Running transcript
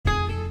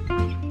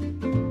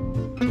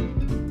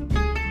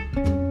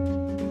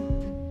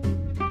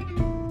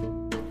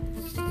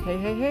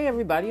Hey,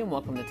 everybody, and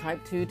welcome to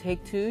Type 2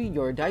 Take 2,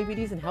 your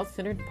diabetes and health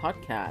centered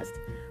podcast.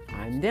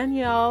 I'm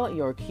Danielle,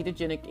 your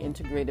ketogenic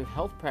integrative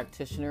health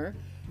practitioner,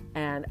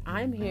 and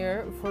I'm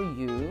here for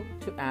you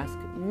to ask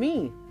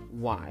me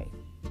why.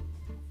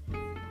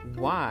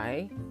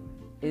 Why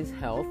is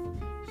health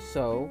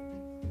so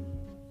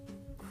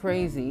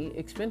crazy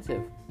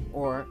expensive?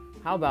 Or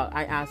how about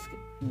I ask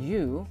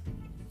you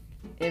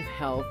if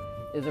health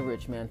is a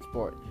rich man's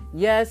sport?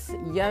 Yes,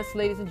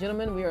 ladies and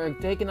gentlemen, we are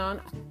taking on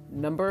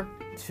number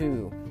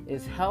 2.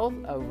 Is health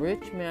a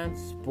rich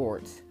man's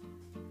sport?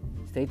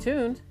 Stay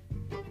tuned.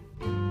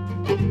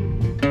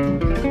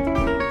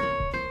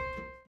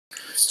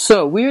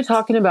 So we are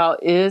talking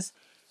about, is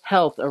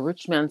health a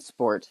rich man's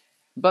sport?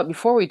 But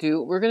before we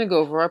do, we're going to go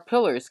over our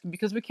pillars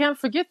because we can't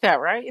forget that,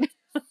 right?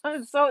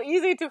 It's so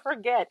easy to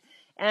forget.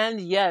 And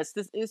yes,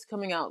 this is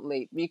coming out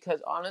late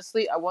because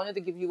honestly, I wanted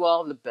to give you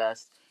all the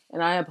best.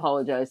 And I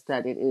apologize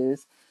that it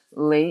is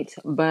late,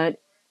 but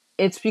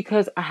it's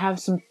because I have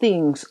some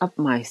things up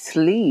my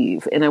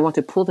sleeve and I want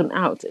to pull them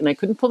out. And I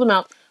couldn't pull them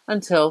out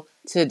until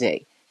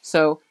today.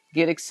 So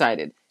get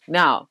excited.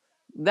 Now,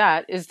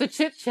 that is the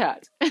chit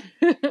chat.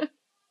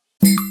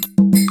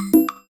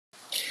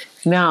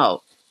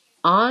 Now,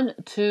 on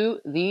to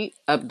the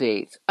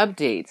updates.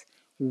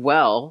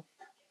 Well,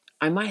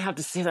 I might have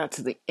to say that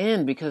to the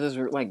end because it's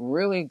like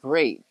really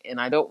great and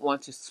I don't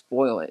want to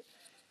spoil it.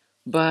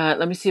 But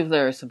let me see if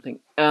there is something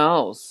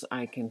else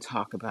I can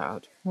talk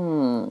about.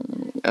 Updates.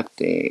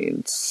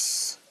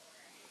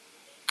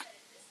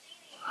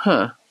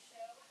 The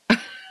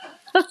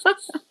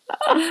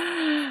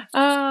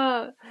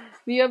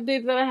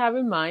update that I have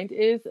in mind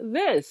is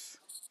this.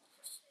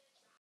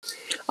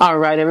 All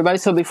right, everybody.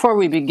 So before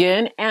we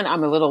begin, and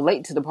I'm a little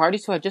late to the party,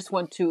 so I just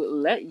want to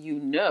let you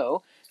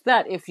know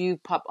that if you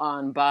pop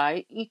on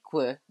by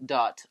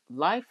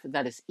equi.life,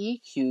 that is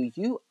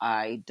EQUI.LIFE,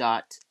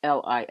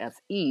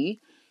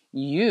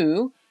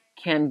 you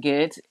can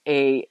get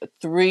a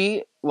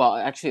 4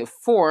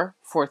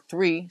 for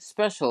 3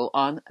 special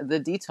on the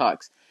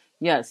detox.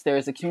 Yes,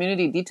 there's a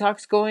community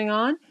detox going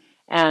on,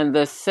 and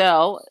the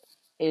sale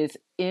is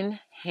in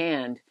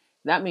hand.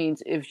 That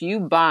means if you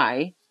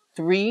buy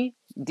 3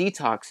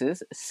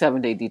 detoxes,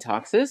 7-day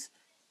detoxes,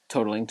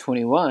 totaling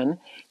 21,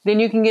 then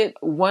you can get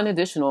 1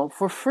 additional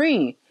for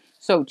free.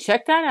 So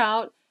check that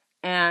out.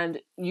 And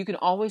you can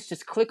always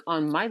just click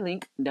on my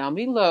link down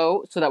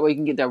below so that way you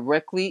can get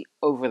directly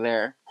over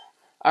there.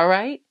 All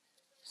right.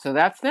 So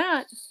that's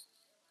that.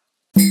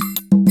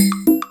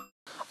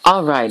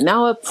 All right.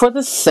 Now up for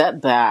the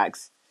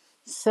setbacks.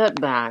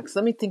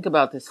 Let me think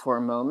about this for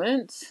a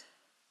moment.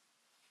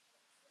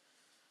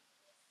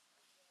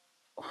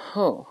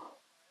 Oh.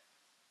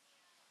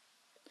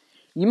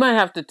 You might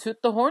have to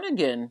toot the horn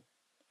again.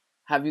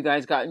 Have you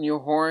guys gotten your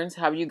horns?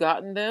 Have you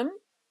gotten them?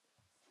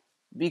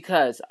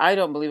 Because I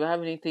don't believe I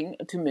have anything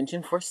to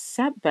mention for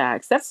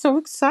setbacks. That's so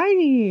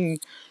exciting.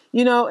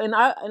 And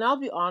I'll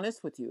be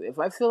honest with you. If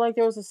I feel like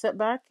there was a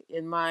setback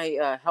in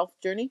my health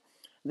journey,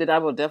 then I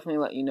will definitely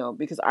let you know.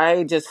 Because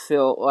I just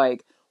feel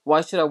like,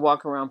 why should I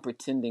walk around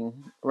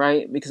pretending,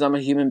 right? Because I'm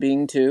a human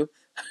being too.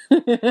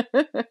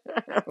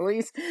 at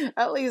least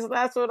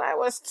that's what I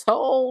was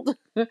told.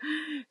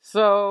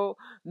 So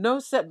no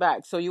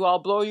setbacks. So you all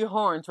blow your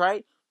horns,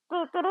 right?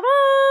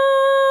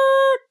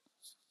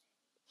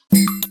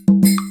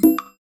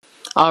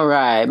 All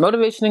right,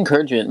 motivation and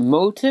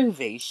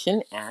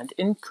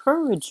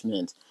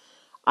encouragement.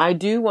 I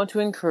do want to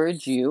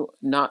encourage you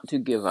not to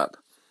give up.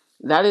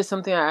 That is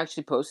something I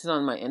actually posted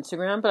on my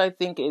Instagram, but I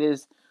think it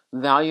is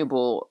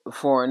valuable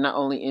for not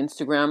only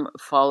Instagram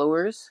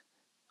followers,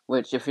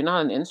 which if you're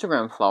not an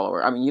Instagram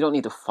follower, I mean, you don't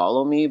need to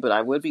follow me, but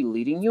I would be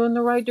leading you in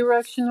the right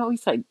direction. At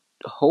least I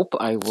hope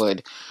I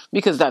would,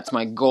 because that's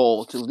my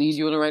goal, to lead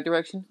you in the right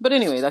direction. But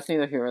anyway, that's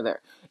neither here nor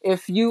there.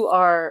 If you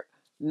are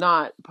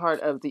not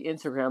part of the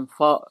Instagram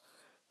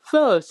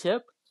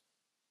fellowship,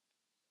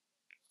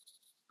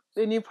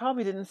 then you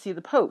probably didn't see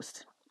the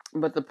post.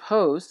 But the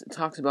post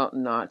talks about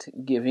not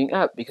giving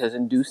up, because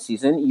in due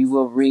season you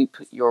will reap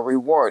your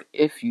reward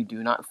if you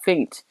do not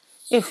faint,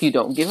 if you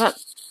don't give up.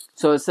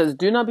 So it says,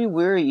 do not be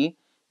weary.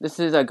 This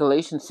is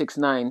Galatians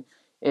 6:9.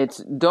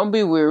 It's, don't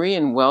be weary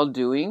in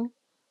well-doing,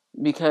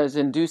 because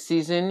in due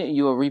season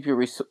you will reap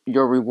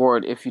your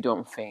reward if you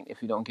don't faint,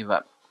 if you don't give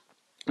up.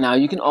 Now,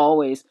 you can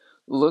always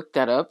look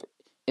that up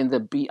in the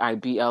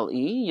Bible.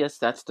 Yes,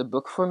 that's the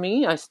book for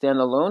me. I stand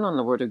alone on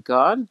the Word of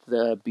God,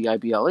 the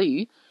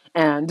Bible.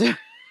 And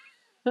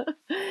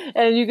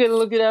and you can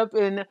look it up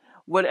in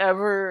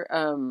whatever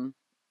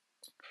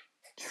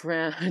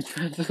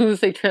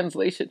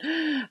translation.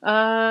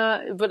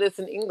 But it's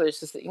in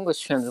English. It's the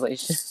English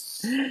translation.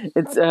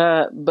 It's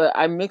but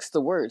I mixed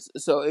the words,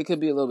 so it could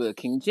be a little bit of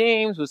King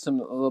James with a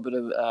little bit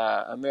of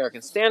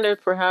American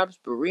Standard, perhaps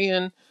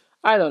Berean.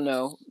 I don't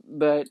know,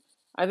 but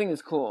I think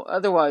it's cool.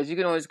 Otherwise, you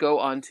can always go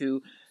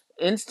onto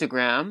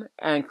Instagram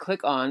and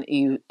click on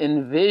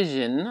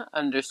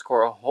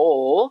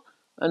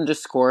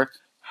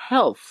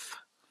envision_whole_health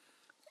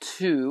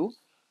to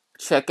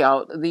check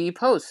out the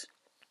post.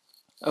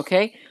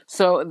 Okay,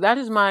 so that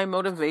is my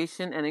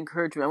motivation and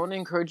encouragement. I want to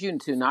encourage you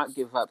to not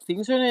give up.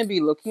 Things are going to be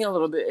looking a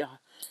little bit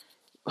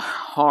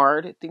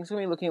hard. Things are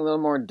going to be looking a little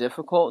more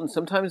difficult, and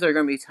sometimes there are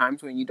going to be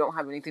times when you don't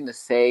have anything to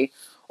say,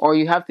 or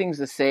you have things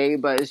to say,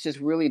 but it's just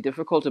really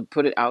difficult to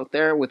put it out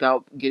there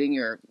without getting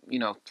your,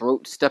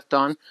 throat stepped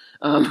on.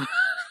 Um,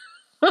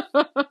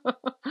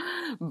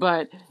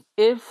 but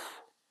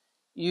if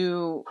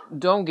you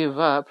don't give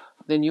up,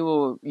 then you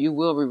will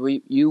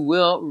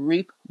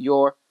reap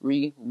your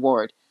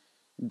reward.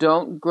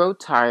 Don't grow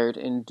tired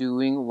in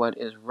doing what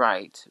is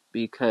right,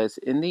 because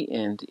in the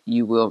end,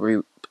 you will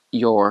reap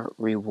your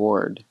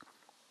reward.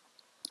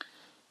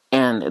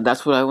 And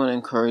that's what I want to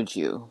encourage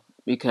you,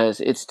 because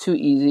it's too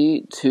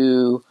easy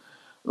to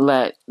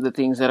let the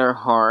things that are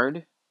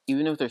hard,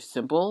 even if they're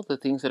simple, the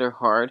things that are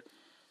hard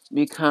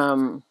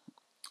become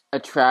a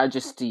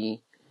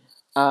tragedy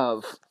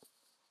of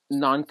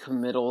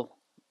non-committal,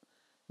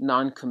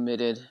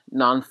 non-committed,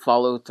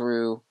 non-follow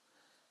through,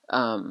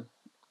 um,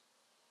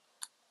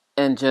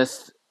 and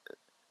just,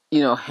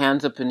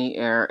 hands up in the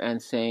air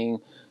and saying,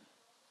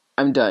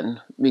 I'm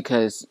done,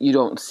 because you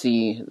don't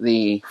see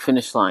the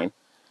finish line.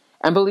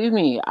 And believe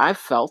me, I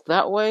felt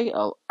that way.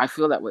 I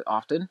feel that way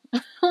often.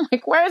 I'm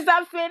like, where's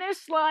that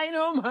finish line?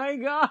 Oh my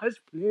gosh,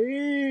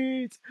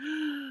 please.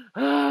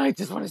 I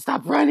just want to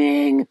stop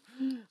running.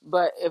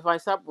 But if I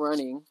stop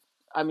running,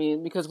 I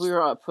mean, because we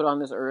were put on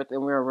this earth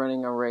and we are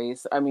running a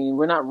race. I mean,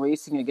 we're not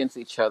racing against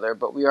each other,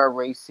 but we are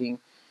racing.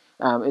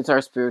 It's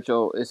our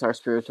spiritual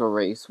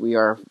race. We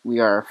are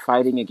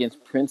fighting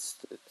against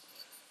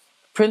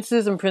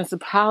princes and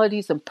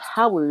principalities and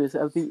powers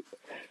of the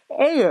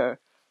air.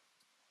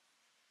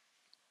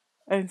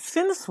 And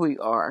since we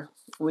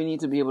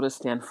need to be able to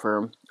stand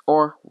firm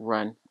or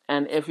run.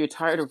 And if you're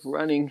tired of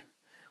running,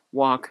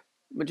 walk,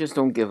 but just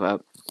don't give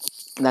up.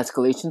 That's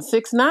Galatians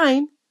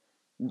 6:9.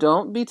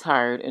 Don't be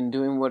tired in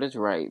doing what is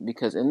right,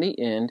 because in the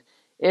end,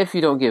 if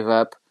you don't give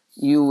up,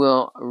 you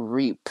will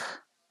reap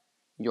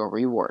your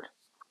reward.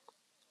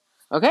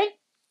 Okay?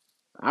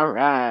 All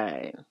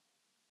right.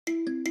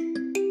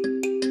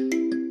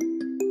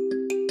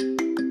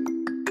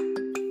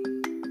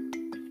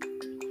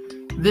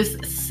 This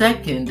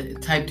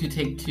second Type 2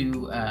 Take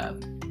 2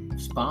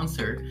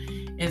 sponsor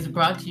is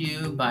brought to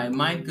you by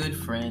my good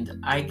friend,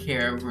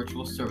 iCare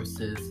Virtual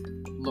Services,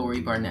 Lori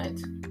Barnett.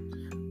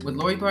 With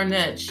Lori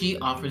Barnett, she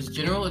offers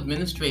general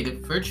administrative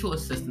virtual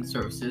assistant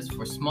services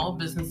for small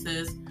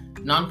businesses,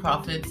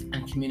 nonprofits,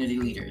 and community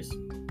leaders.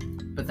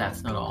 But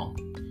that's not all.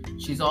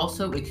 She's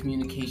also a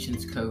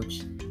communications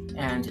coach,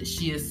 and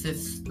she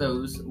assists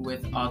those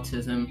with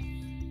autism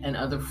and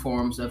other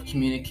forms of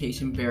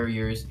communication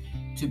barriers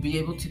to be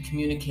able to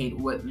communicate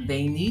what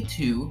they need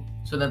to,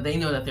 so that they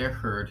know that they're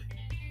heard.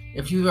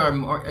 If you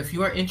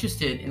are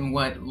interested in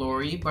what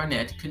Lori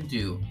Barnett could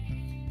do,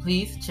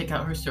 please check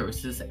out her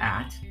services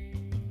at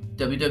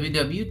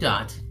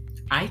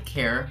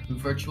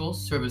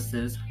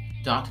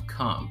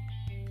www.icarevirtualservices.com,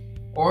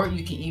 or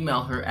you can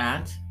email her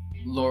at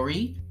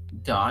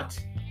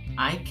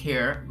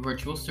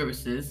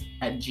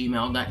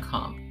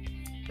lori.icarevirtualservices@gmail.com.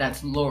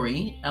 That's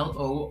Lori,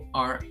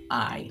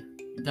 LORI,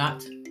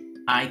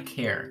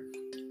 .iCare,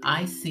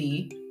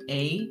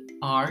 ICARE,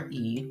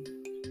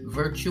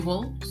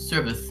 virtual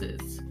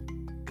services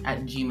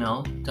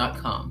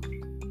 @gmail.com.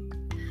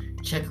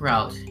 Check her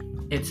out.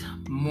 It's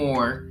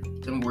more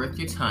than worth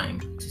your time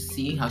to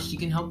see how she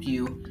can help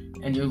you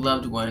and your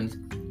loved ones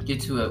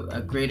get to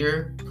a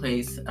greater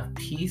place of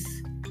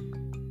peace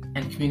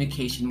and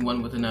communication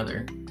one with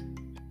another.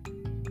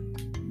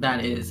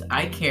 That is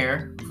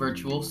iCare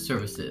Virtual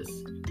Services,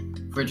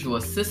 virtual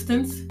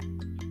assistance,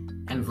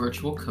 and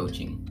virtual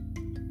coaching.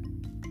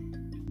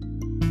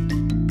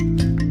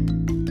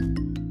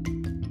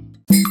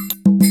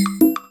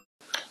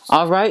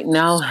 All right,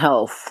 now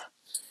health.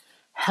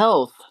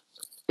 Health.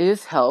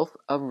 Is health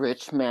a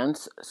rich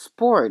man's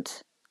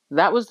sport?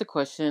 That was the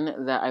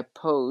question that I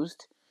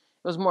posed.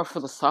 It was more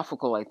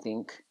philosophical, I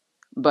think,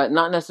 but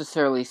not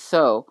necessarily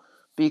so,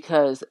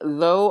 because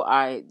though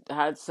I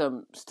had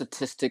some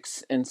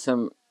statistics and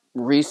some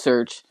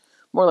research,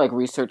 more like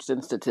research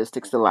than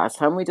statistics the last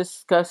time we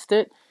discussed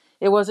it,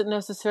 it wasn't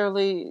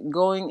necessarily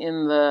going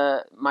in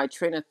my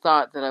train of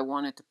thought that I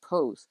wanted to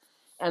pose.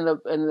 And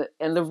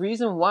the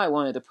reason why I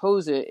wanted to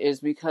pose it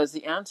is because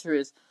the answer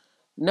is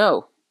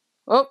no.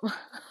 Oh,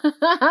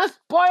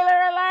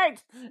 spoiler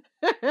alert!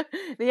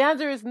 The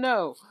answer is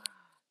no.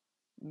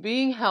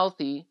 Being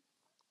healthy,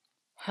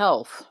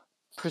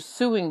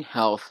 pursuing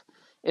health,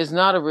 is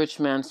not a rich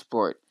man's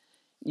sport.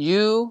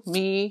 You,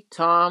 me,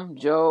 Tom,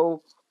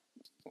 Joe,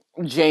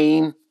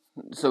 Jane,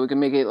 so we can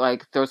make it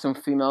like throw some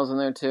females in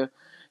there too.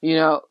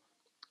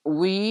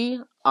 We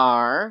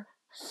are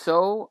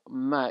so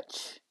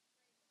much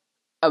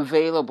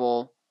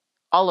available,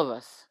 all of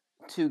us,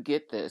 to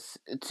get this,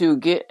 to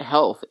get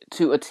health,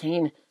 to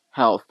attain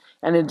health.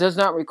 And it does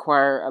not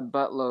require a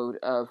buttload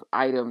of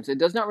items. It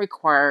does not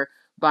require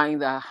buying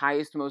the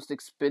highest, most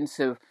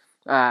expensive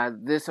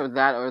this or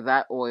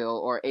that oil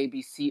or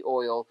ABC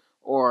oil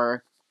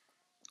or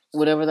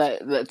whatever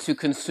that to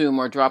consume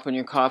or drop in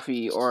your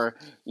coffee, or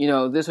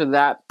this or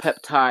that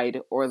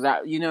peptide or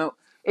that,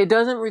 it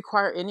doesn't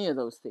require any of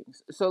those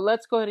things. So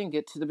let's go ahead and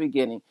get to the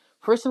beginning.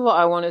 First of all,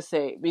 I want to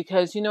say,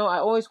 because I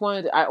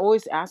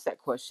always ask that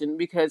question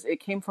because it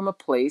came from a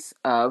place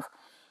of,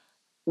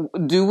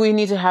 do we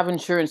need to have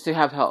insurance to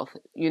have health?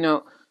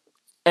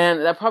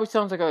 And that probably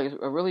sounds like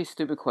a really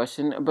stupid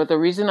question, but the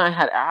reason I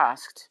had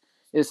asked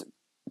is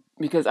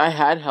because I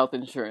had health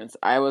insurance.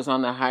 I was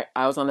on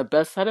the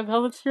best side of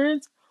health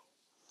insurance,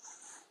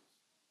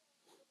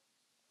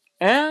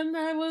 and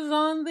I was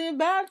on the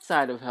bad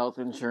side of health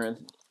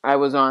insurance.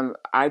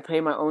 I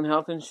pay my own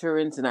health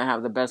insurance and I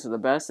have the best of the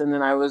best. And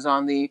then I was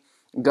on the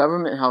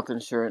government health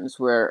insurance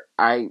where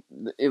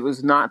it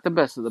was not the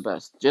best of the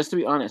best. Just to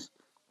be honest,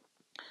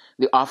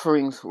 the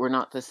offerings were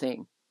not the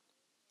same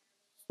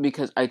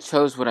because I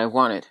chose what I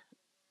wanted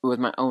with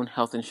my own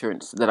health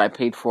insurance that I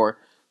paid for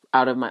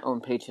out of my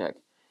own paycheck.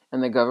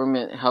 And the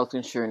government health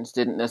insurance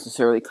didn't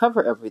necessarily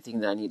cover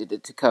everything that I needed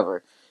it to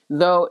cover.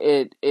 Though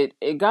it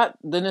got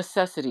the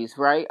necessities,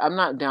 right? I'm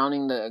not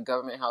downing the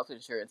government health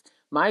insurance.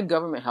 My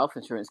government health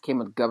insurance came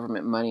with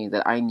government money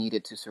that I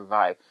needed to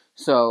survive.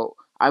 So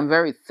I'm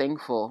very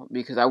thankful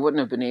because I wouldn't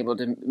have been able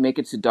to make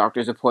it to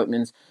doctor's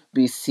appointments,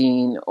 be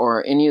seen,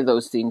 or any of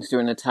those things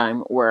during a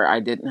time where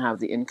I didn't have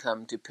the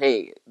income to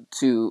pay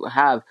to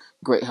have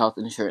great health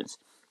insurance.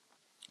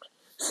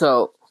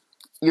 So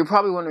you're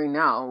probably wondering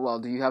now, well,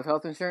 do you have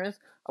health insurance?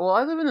 Well,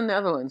 I live in the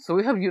Netherlands, so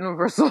we have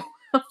universal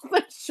health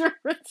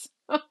insurance.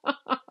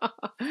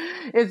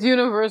 It's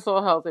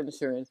universal health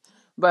insurance.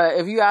 But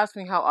if you ask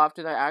me how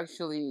often I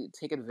actually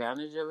take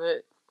advantage of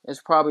it,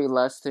 it's probably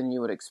less than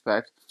you would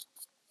expect.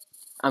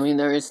 I mean,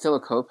 there is still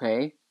a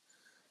copay.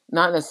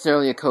 Not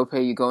necessarily a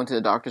copay, you go into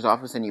the doctor's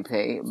office and you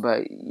pay,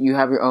 but you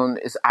have your own,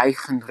 it's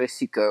eigen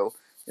risico,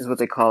 is what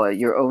they call it,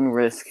 your own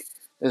risk.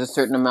 There's a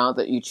certain amount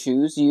that you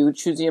choose. You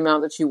choose the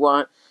amount that you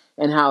want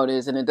and how it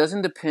is, and it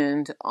doesn't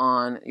depend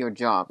on your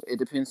job. It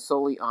depends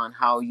solely on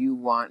how you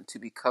want to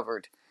be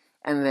covered,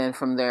 and then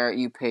from there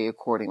you pay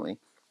accordingly.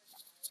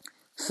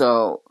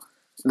 So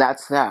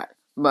that's that.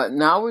 But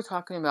now we're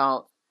talking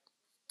about,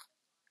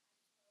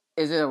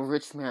 is it a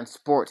rich man's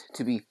sport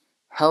to be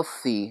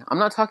healthy? I'm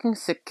not talking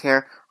sick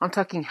care. I'm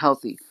talking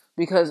healthy.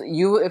 Because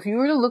if you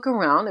were to look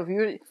around,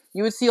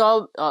 you would see a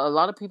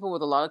lot of people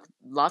with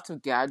lots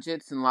of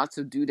gadgets and lots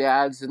of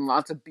doodads and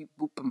lots of beep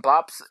boop and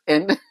bops,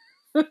 and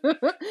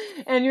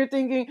and you're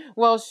thinking,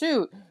 well,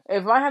 shoot,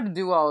 if I have to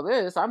do all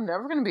this, I'm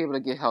never going to be able to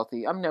get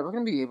healthy. I'm never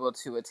going to be able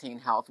to attain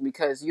health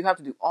because you have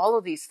to do all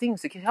of these things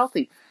to get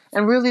healthy,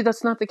 and really,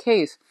 that's not the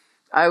case.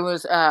 I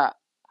was I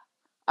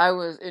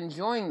was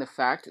enjoying the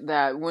fact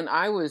that when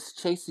I was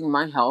chasing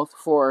my health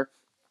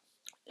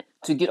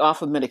to get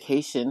off of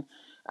medication,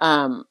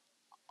 um,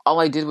 all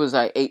I did was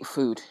I ate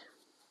food.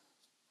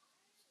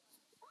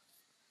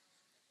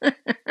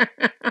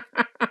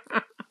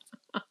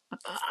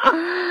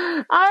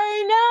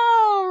 I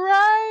know,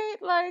 right?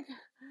 Like,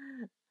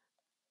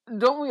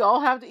 don't we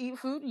all have to eat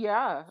food?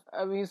 Yeah.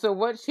 I mean, so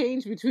what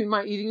changed between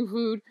my eating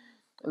food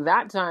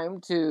that time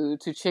to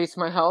chase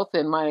my health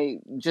and my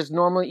just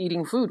normally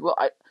eating food?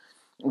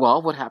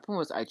 Well, what happened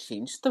was I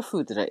changed the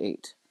food that I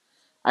ate.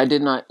 I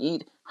did not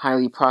eat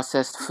highly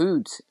processed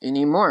foods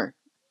anymore.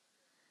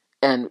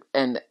 And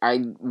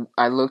I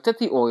looked at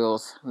the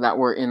oils that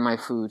were in my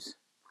foods.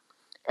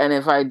 And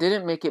if I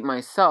didn't make it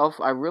myself,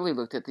 I really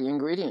looked at the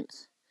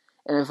ingredients.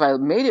 And if I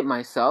made it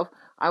myself,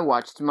 I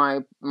watched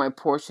my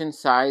portion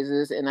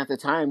sizes. And at the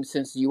time,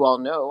 since you all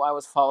know, I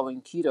was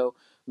following keto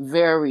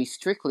very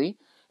strictly.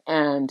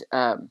 And,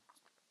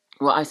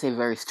 well, I say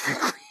very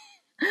strictly.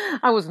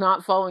 I was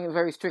not following it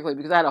very strictly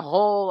because I had a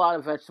whole lot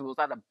of vegetables.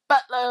 I had a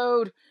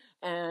buttload.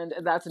 And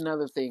that's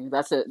another thing.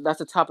 That's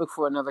a topic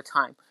for another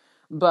time.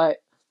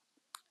 But,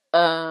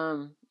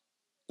 um,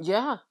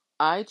 yeah,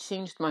 I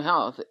changed my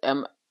health.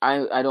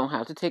 I don't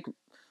have to take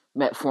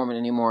metformin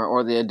anymore,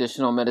 or the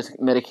additional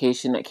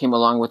medication that came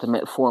along with the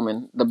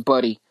metformin, the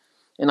buddy.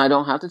 And I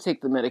don't have to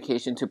take the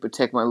medication to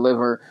protect my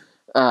liver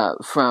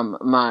from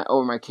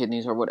my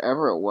kidneys or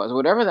whatever it was,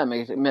 whatever that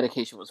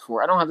medication was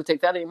for. I don't have to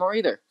take that anymore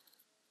either.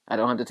 I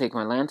don't have to take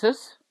my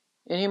Lantus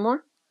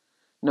anymore.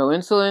 No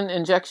insulin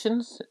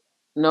injections,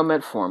 no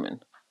metformin.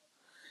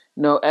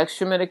 No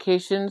extra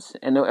medications,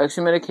 and no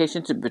extra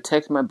medication to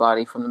protect my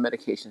body from the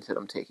medications that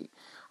I'm taking.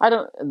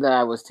 That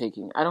I was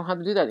taking. I don't have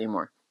to do that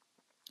anymore.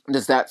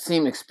 Does that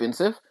seem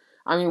expensive?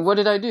 I mean, what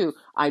did I do?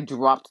 I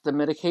dropped the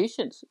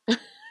medications.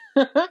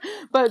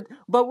 but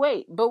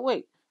wait.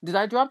 Did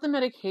I drop the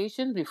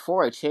medications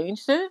before I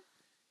changed it?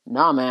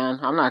 Nah, man,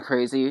 I'm not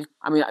crazy.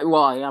 I mean,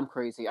 well, I am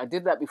crazy. I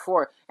did that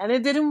before, and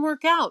it didn't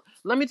work out.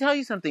 Let me tell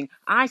you something.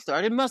 I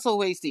started muscle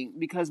wasting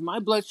because my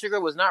blood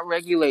sugar was not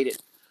regulated.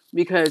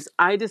 Because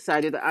I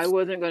decided that I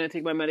wasn't going to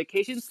take my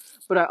medications,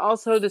 but I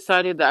also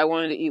decided that I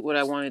wanted to eat what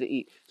I wanted to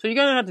eat. So you're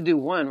going to have to do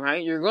one,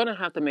 right? You're going to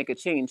have to make a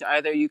change.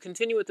 Either you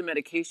continue with the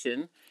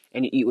medication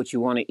and you eat what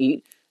you want to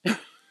eat,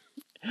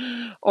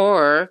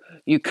 or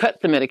you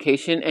cut the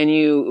medication and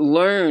you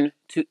learn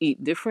to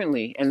eat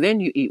differently, and then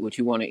you eat what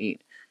you want to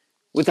eat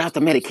without the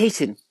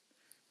medication.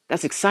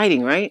 That's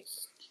exciting, right?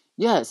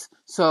 Yes.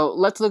 So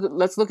let's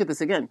look at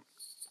this again.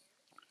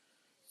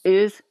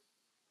 Is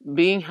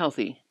being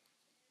healthy,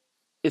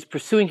 is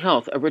pursuing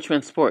health a rich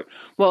man's sport?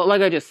 Well,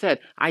 like I just said,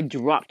 I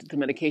dropped the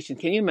medication.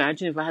 Can you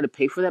imagine if I had to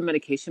pay for that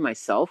medication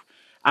myself?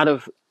 Out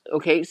of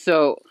Okay,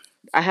 so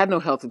I had no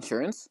health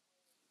insurance.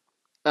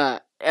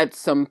 At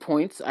some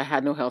points, I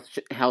had no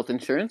health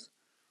insurance,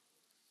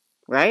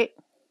 right?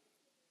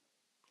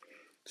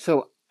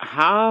 So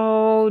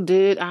how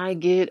did I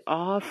get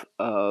off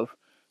of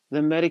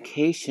the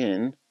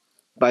medication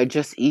by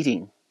just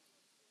eating?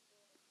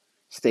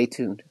 Stay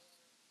tuned.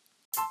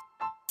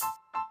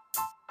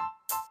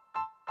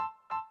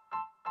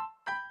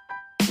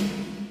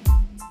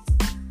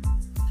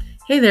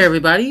 Hey there,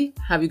 everybody.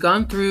 Have you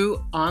gone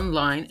through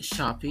online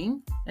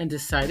shopping and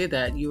decided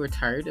that you are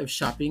tired of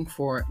shopping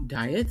for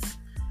diets?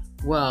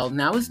 Well,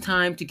 now it's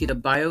time to get a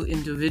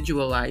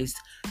bio-individualized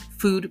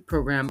food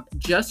program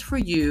just for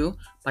you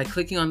by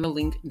clicking on the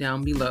link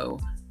down below.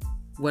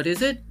 What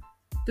is it?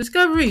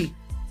 Discovery.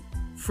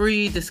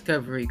 Free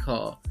discovery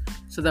call.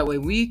 So that way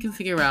we can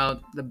figure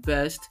out the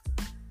best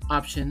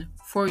option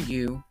for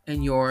you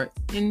and your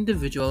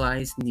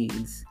individualized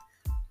needs.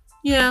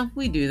 Yeah,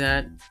 we do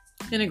that.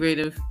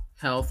 Integrative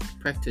health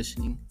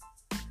practitioning.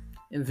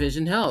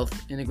 Envision Health,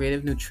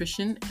 integrative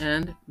nutrition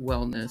and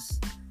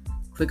wellness.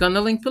 Click on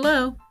the link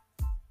below.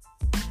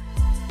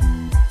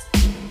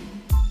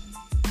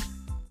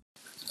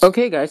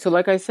 Okay, guys, so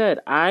like I said,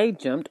 I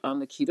jumped on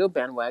the keto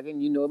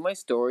bandwagon. You know my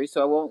story,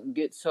 so I won't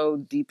get so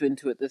deep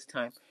into it this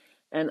time.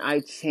 And I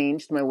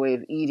changed my way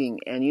of eating.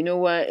 And you know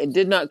what? It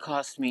did not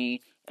cost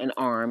me an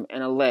arm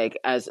and a leg,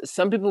 as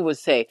some people would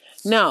say.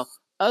 Now,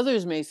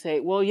 others may say,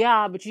 well,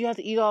 yeah, but you have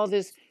to eat all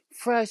this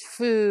fresh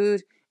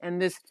food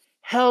and this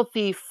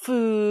healthy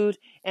food,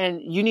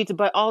 and you need to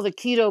buy all the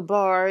keto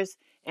bars,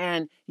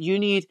 and you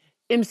need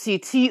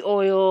MCT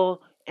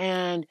oil,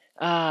 and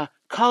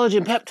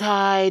collagen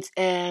peptides,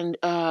 and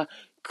no,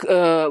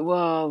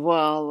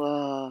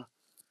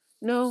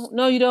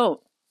 you don't.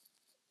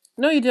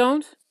 No, you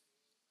don't.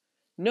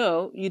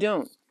 No, you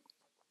don't.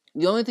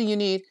 The only thing you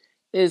need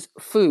is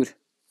food.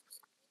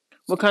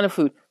 What kind of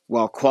food?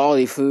 Well,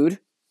 quality food.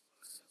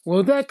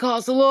 Well, that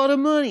costs a lot of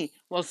money.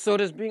 Well, so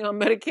does being on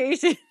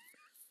medication.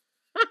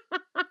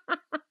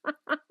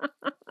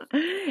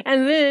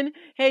 And then,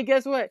 hey,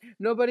 guess what?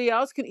 Nobody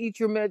else can eat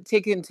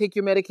take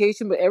your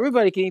medication, but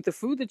everybody can eat the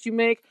food that you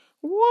make.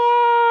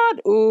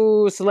 What?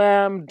 Ooh,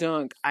 slam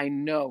dunk. I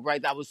know,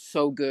 right? That was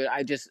so good.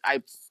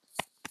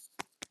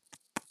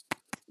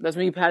 That's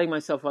me patting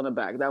myself on the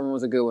back. That one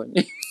was a good one.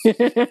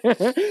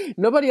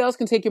 Nobody else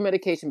can take your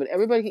medication, but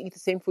everybody can eat the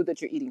same food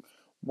that you're eating.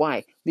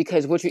 Why?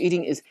 Because what you're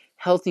eating is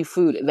healthy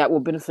food that will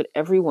benefit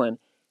everyone.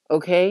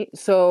 Okay?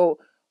 So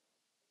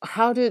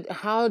how do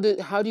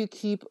you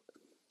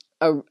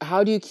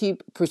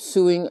keep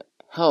pursuing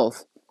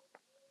health?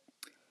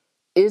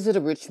 Is it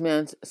a rich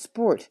man's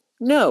sport?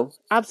 No,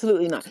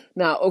 absolutely not.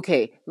 Now,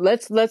 okay,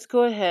 let's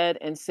go ahead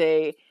and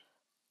say,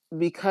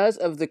 because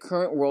of the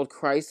current world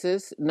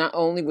crisis, not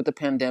only with the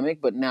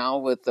pandemic, but now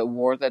with the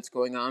war that's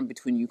going on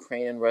between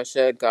Ukraine and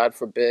Russia, God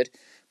forbid,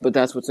 but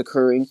that's what's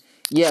occurring.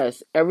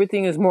 Yes,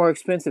 everything is more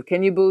expensive.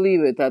 Can you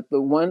believe it? That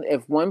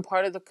if one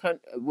part of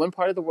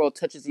the world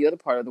touches the other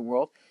part of the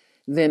world,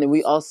 then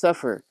we all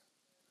suffer.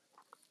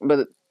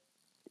 But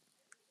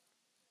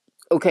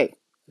okay,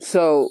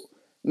 so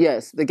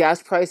yes, the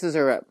gas prices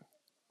are up,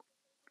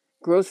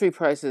 grocery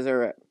prices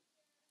are up,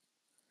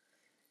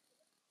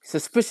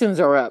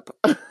 suspicions are up.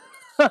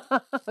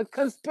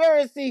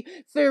 Conspiracy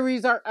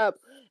theories are up.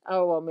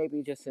 Oh well,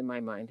 maybe just in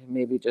my mind,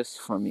 maybe just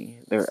for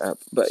me, they're up.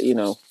 But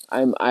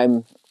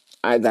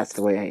I that's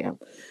the way I am.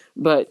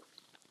 But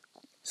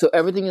so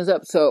everything is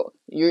up. So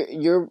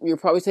you're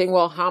probably saying,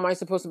 well, how am I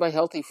supposed to buy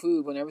healthy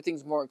food when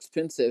everything's more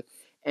expensive?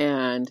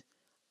 And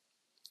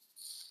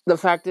the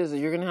fact is that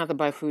you're gonna have to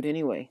buy food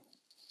anyway.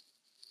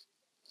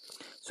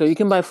 So you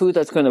can buy food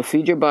that's going to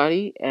feed your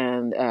body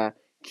and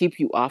keep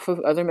you off of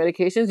other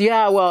medications.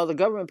 Yeah, well, the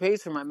government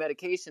pays for my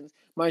medications.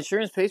 My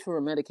insurance pays for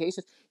my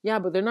medications. Yeah,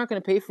 but they're not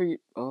going to pay for you.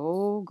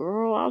 Oh,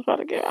 girl, I was about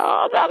to get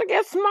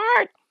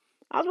smart.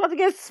 I was about to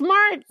get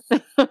smart.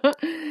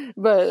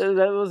 But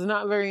that was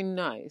not very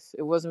nice.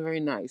 It wasn't very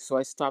nice. So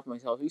I stopped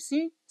myself. You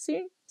see?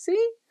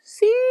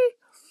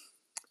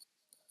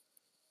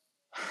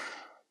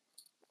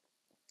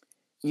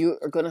 You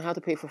are going to have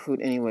to pay for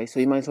food anyway, so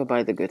you might as well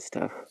buy the good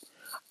stuff.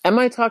 Am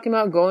I talking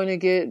about going to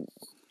get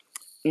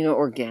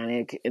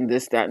organic and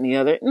this, that, and the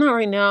other? Not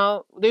right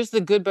now. There's the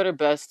good, better,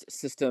 best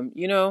system.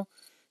 Do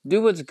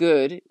what's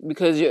good,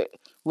 because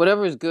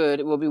whatever is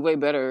good will be way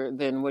better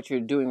than what you're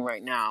doing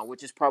right now,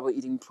 which is probably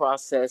eating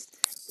processed,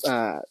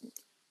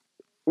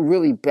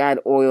 really bad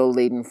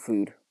oil-laden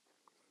food.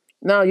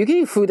 Now, you can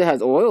eat food that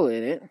has oil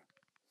in it.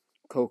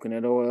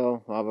 Coconut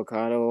oil,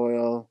 avocado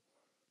oil,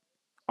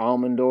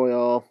 almond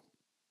oil.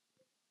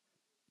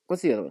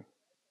 What's the other one?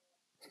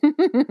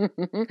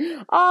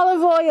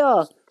 Olive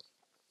oil.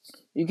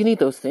 You can eat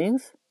those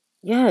things.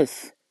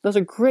 Yes, those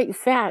are great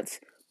fats.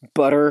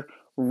 Butter,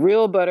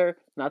 real butter,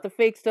 not the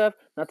fake stuff,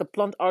 not the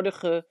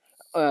plantaardige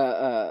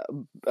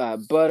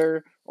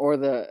butter, or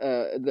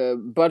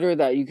the butter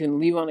that you can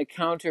leave on the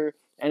counter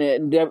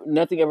and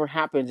nothing ever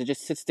happens. It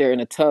just sits there in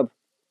a tub.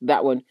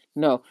 That one,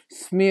 no.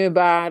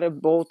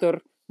 Smearbare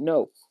butter,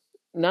 no,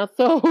 not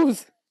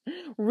those.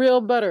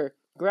 Real butter,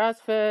 grass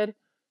fed,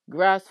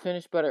 grass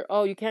finished butter.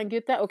 Oh, you can't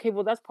get that? Okay,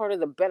 well that's part of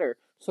the better.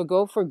 So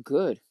go for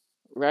good,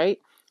 right?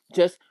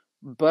 Just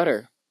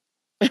butter.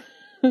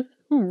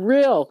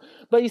 Real.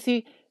 But you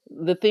see,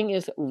 the thing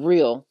is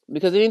real,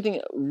 because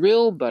anything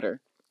real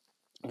butter,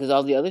 because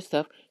all the other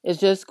stuff is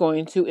just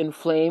going to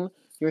inflame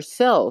your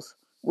cells,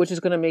 which is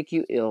going to make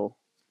you ill.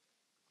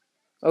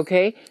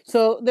 Okay,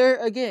 so there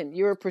again,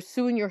 you're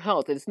pursuing your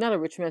health. It's not a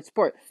rich man's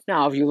sport.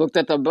 Now, if you looked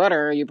at the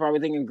butter, you're probably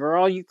thinking,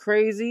 "Girl, you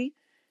crazy?"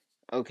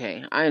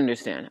 Okay, I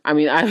understand. I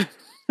mean, I've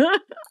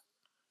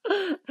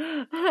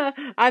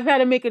I've had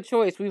to make a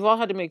choice. We've all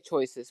had to make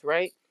choices,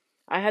 right?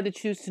 I had to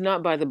choose to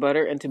not buy the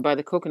butter and to buy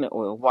the coconut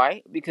oil.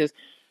 Why? Because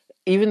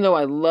even though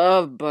I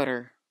love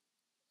butter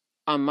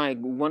on my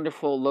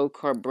wonderful low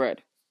carb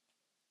bread,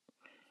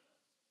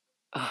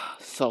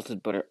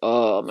 salted butter.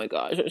 Oh my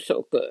gosh, it's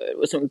so good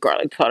with some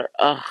garlic powder.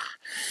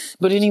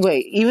 But anyway,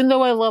 even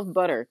though I love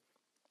butter,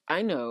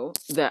 I know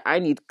that I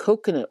need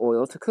coconut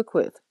oil to cook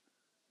with.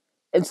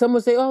 And some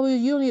would say, "Oh, well,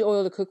 you don't need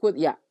oil to cook with."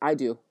 Yeah, I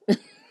do.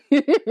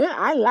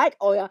 I like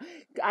oil.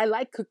 I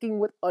like cooking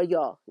with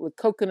oil, with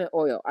coconut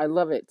oil. I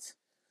love it.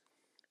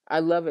 I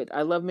love it.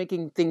 I love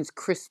making things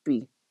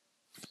crispy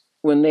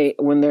when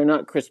they're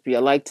not crispy. I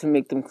like to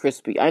make them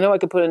crispy. I know I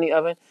could put it in the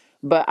oven,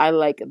 but I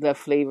like the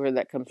flavor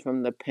that comes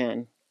from the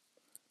pan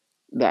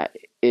that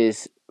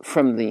is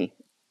from the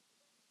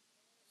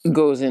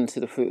goes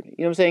into the food. You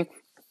know what I'm saying?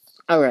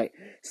 All right.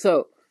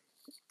 So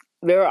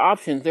there are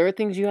options. There are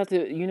things you have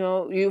to,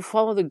 you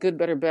follow the good,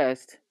 better,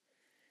 best.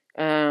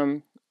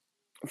 Um,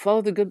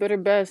 Follow the good, better,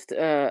 best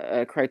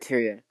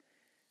criteria.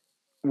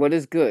 What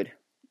is good?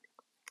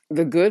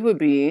 The good would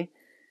be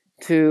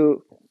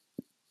to,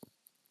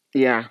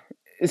 yeah.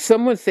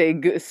 Some would say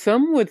good.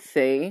 Some would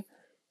say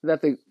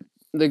that the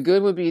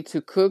good would be to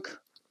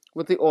cook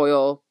with the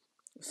oil.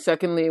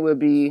 Secondly, would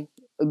be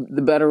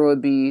the better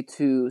would be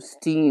to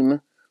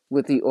steam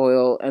with the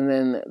oil, and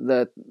then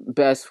the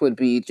best would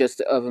be just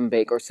to oven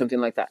bake or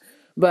something like that.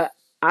 But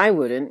I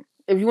wouldn't.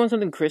 If you want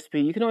something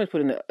crispy, you can always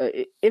put in.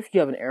 If you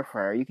have an air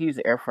fryer, you can use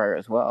the air fryer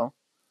as well.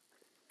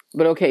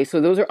 But okay,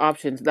 so those are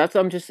options. That's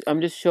I'm just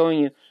showing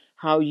you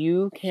how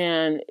you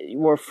can,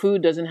 where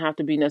food doesn't have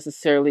to be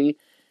necessarily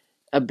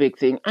a big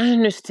thing. I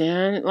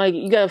understand. Like,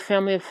 you got a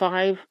family of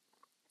 5.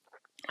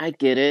 I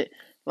get it.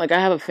 Like,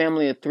 I have a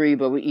family of 3,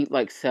 but we eat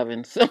like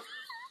 7. So,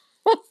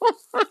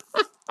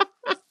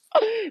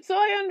 so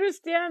I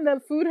understand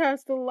that food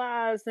has to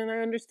last, and I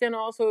understand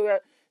also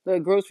that the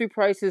grocery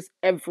prices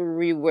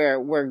everywhere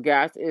where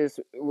gas is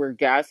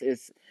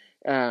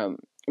um,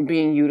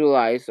 being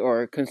utilized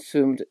or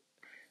consumed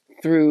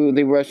through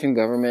the Russian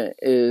government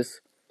is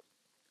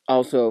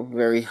also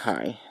very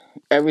high.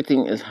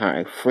 Everything is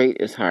high. Freight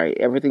is high.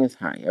 Everything is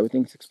high.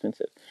 Everything's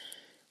expensive.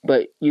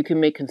 But you can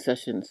make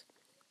concessions.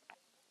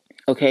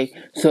 Okay,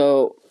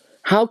 so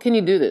how can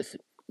you do this?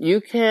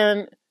 You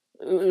can.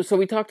 So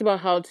we talked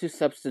about how to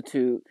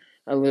substitute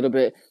a little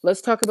bit.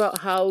 Let's talk about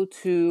how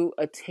to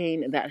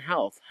attain that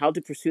health, how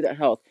to pursue that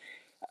health.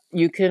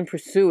 You can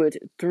pursue it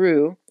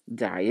through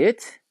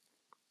diet,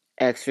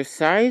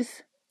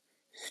 exercise,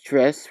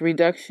 stress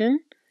reduction,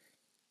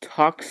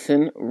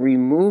 toxin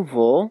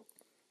removal,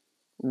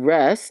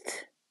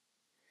 rest,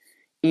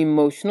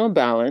 emotional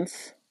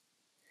balance,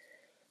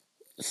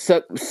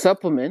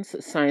 supplements,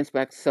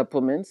 science-backed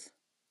supplements,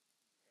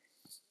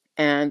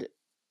 and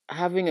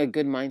having a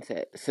good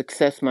mindset,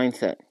 success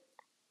mindset.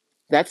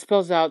 That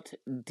spells out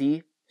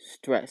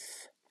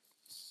de-stress.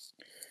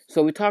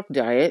 So we talked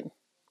diet.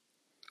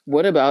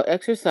 What about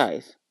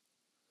exercise?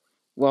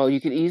 Well,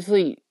 you could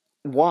easily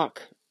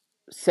walk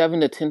 7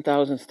 to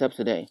 10,000 steps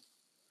a day.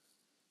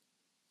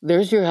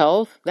 There's your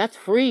health. That's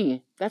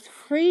free. That's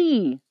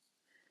free.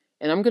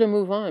 And I'm going to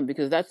move on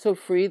because that's so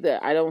free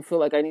that I don't feel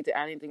like I need to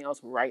add anything else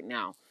right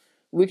now.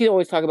 We can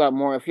always talk about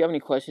more. If you have any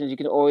questions, you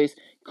can always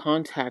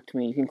contact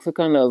me. You can click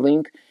on the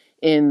link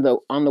on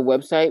the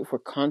website for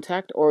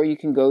contact, or you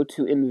can go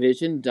to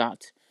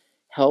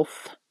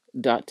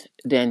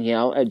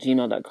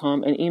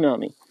envision.health.danielle@gmail.com and email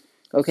me.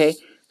 Okay?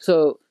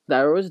 So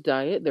there was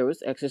diet, there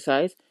was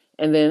exercise,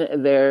 and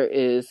then there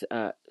is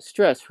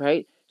stress,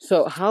 right?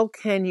 So how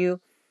can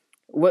you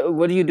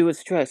what do you do with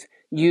stress?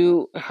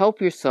 You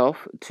help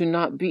yourself to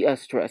not be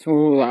as stressed.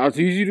 Well, that's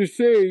easy to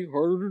say,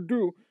 harder to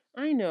do.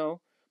 I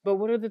know, but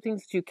what are the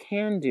things that you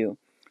can do?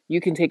 You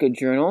can take a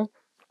journal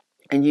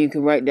and you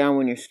can write down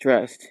when you're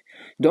stressed.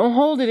 Don't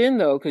hold it in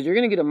though, because you're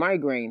gonna get a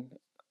migraine.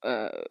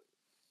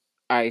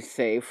 I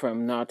say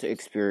from not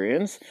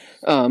experience.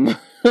 Um,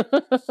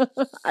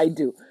 I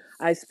do.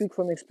 I speak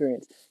from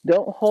experience.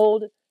 Don't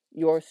hold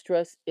your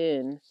stress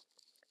in.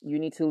 You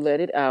need to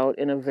let it out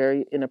in a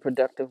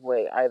productive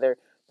way, either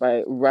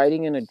by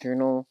writing in a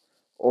journal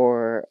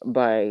or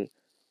by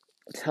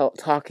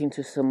talking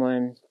to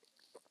someone,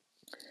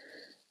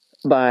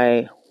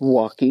 by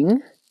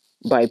walking,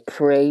 by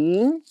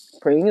praying.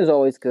 Praying is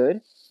always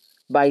good.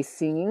 By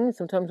singing.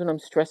 Sometimes when I'm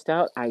stressed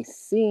out, I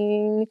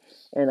sing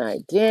and I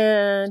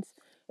dance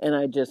and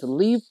I just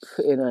leap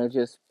and I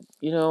just,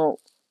 you know,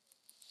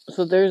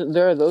 so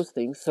there are those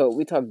things. So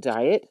we talk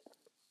diet,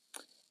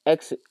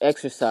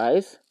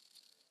 exercise,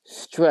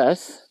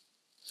 stress.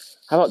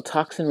 How about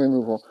toxin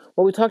removal?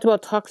 Well, we talked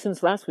about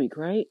toxins last week,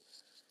 right?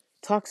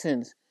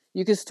 Toxins.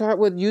 You can start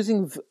with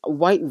using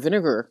white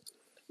vinegar.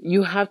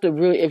 You have to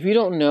really, if you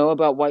don't know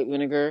about white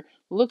vinegar,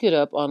 look it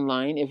up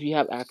online if you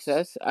have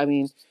access. I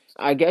mean,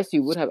 I guess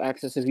you would have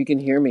access if you can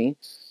hear me,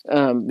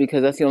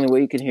 because that's the only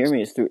way you can hear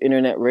me is through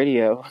internet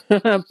radio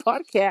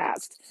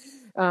podcast.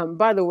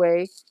 By the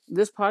way,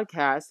 this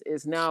podcast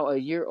is now a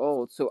year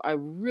old, so I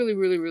really,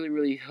 really, really,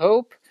 really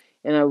hope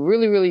and I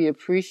really, really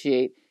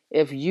appreciate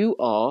if you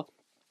all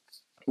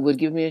would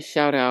give me a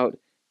shout out,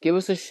 give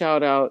us a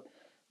shout out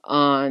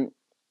on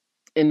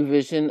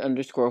envision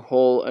underscore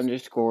whole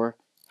underscore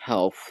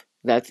health.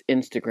 That's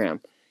Instagram.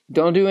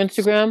 Don't do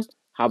Instagram?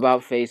 How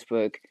about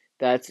Facebook?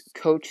 That's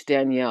Coach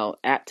Danielle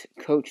at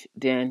Coach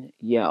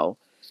Danielle.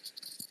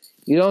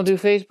 You don't do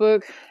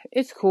Facebook?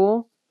 It's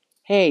cool.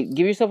 Hey,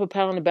 give yourself a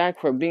pat on the back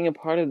for being a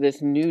part of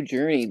this new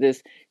journey,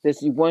 this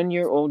 1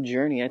 year old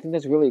journey. I think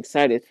that's really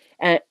exciting.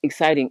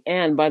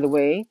 And by the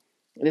way,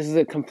 this is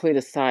a complete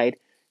aside.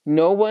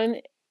 No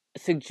one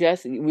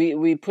suggests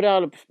we put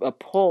out a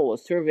poll, a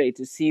survey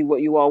to see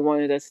what you all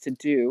wanted us to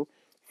do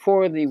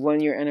for the 1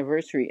 year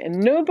anniversary,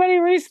 and nobody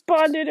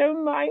responded.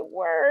 Oh my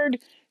word!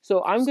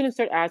 So I'm going to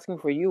start asking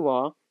for you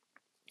all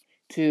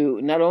to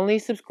not only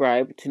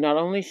subscribe, to not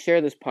only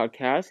share this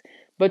podcast,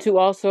 but to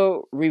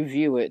also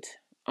review it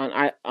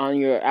on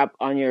your app,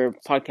 on your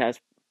podcast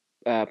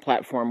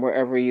platform,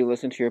 wherever you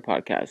listen to your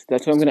podcast.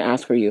 That's what I'm going to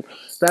ask for you.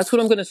 That's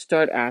what I'm going to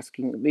start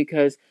asking,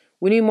 because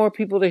we need more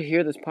people to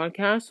hear this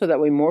podcast so that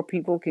way more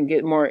people can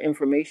get more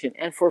information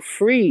and for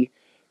free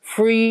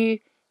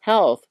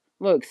health.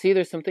 Look, see,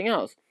 there's something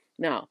else.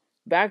 Now,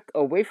 back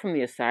away from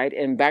the aside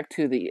and back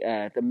to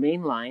the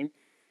main line.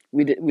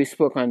 We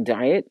spoke on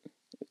diet,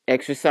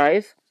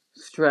 exercise,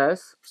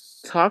 stress,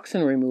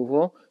 toxin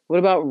removal. What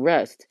about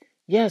rest?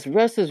 Yes,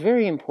 rest is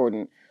very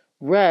important.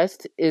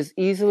 Rest is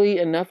easily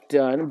enough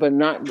done, but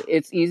not,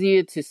 it's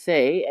easier to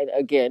say, and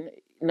again,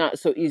 not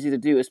so easy to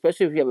do,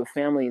 especially if you have a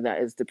family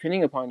that is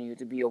depending upon you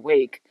to be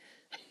awake.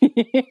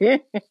 They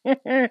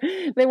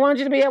want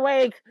you to be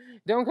awake.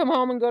 Don't come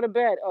home and go to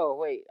bed. Oh,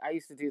 wait, I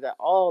used to do that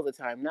all the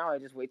time. Now I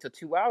just wait till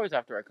 2 hours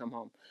after I come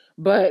home.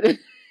 But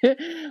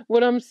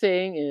what I'm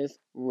saying is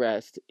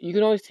rest. You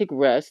can always take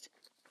rest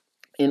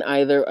in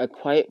either a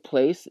quiet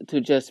place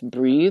to just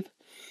breathe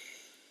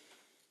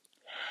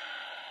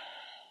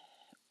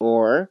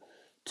or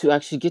to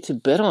actually get to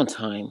bed on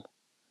time.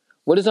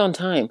 What is on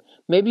time?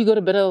 Maybe you go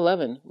to bed at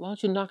 11. Why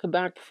don't you knock it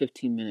back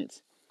 15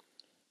 minutes?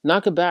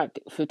 Knock it back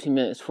 15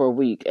 minutes for a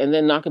week, and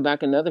then knock it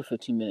back another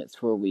 15 minutes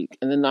for a week,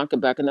 and then knock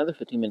it back another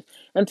 15 minutes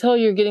until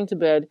you're getting to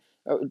bed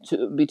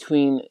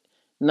between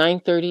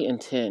 9:30 and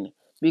 10,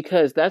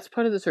 because that's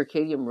part of the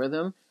circadian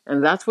rhythm,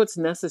 and that's what's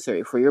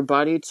necessary for your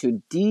body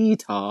to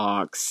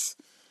detox,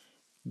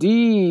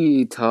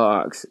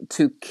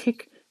 to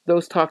kick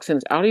those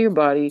toxins out of your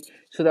body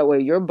so that way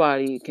your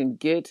body can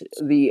get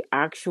the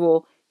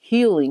actual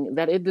healing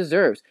that it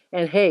deserves.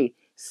 And hey,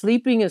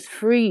 sleeping is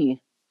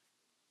free.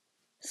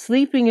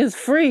 Sleeping is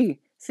free.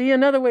 See,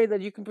 another way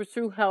that you can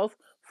pursue health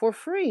for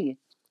free.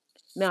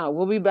 Now,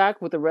 we'll be back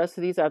with the rest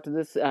of these after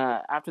this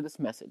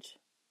message.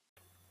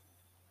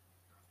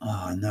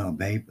 Oh no,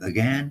 babe,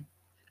 again?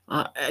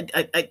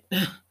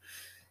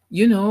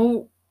 You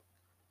know,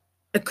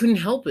 I couldn't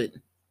help it.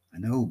 I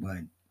know,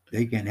 but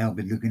they can't help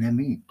it looking at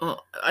me.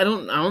 I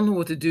don't know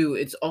what to do.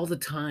 It's all the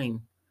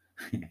time.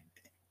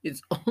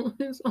 It's all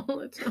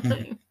the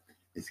time.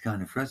 It's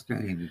kind of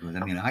frustrating because I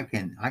mean I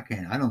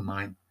don't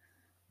mind,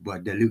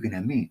 but they're looking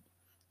at me.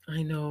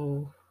 I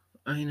know.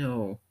 I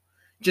know.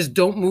 Just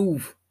don't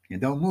move. You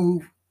don't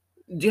move.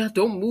 Yeah,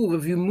 don't move.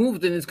 If you move,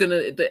 then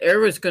the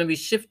air is gonna be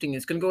shifting.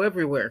 It's gonna go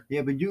everywhere.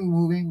 Yeah, but you're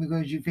moving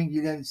because you think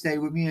you got to stay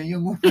with me, and you're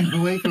moving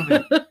away from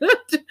me.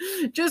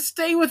 Just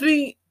stay with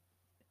me.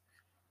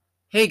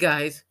 Hey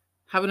guys,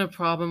 having a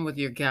problem with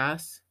your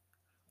gas?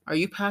 Are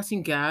you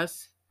passing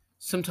gas,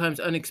 sometimes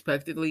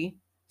unexpectedly,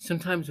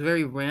 sometimes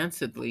very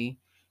rancidly,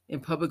 in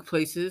public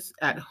places,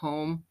 at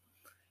home,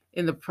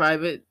 in the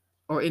private,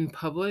 or in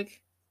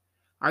public?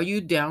 Are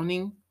you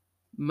downing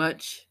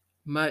much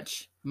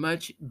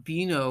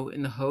Beano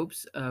in the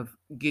hopes of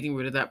getting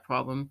rid of that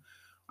problem?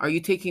 Are you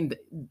taking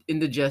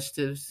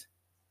indigestives?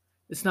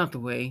 It's not the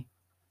way.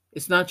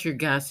 It's not your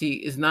gassy,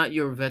 it's not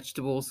your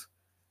vegetables.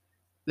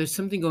 There's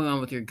something going on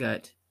with your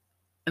gut.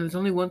 And there's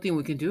only one thing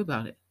we can do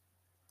about it.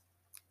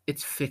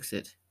 It's fix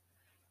it.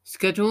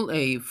 Schedule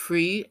a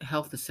free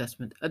health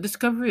assessment, a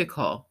discovery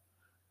call,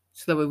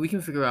 so that way we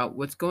can figure out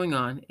what's going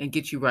on and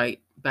get you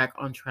right back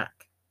on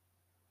track.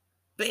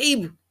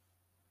 Babe!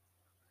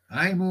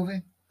 I ain't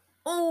moving.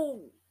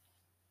 Oh!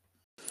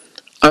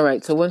 All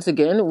right, so once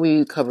again,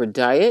 we covered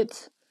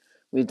diet,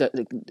 we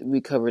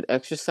covered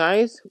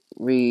exercise,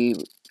 we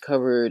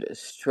covered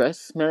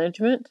stress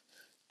management,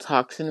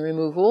 toxin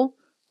removal,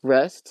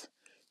 rest.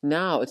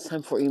 Now it's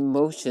time for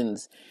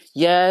emotions.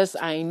 Yes,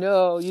 I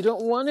know. You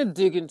don't want to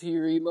dig into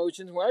your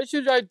emotions. Why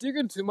should I dig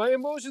into my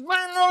emotions?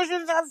 My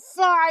emotions are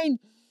fine.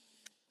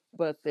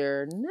 But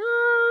they're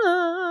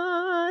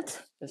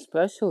not.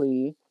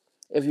 Especially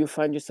if you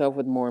find yourself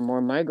with more and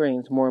more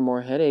migraines, more and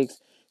more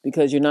headaches,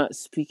 because you're not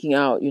speaking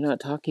out. You're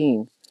not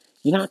talking.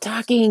 You're not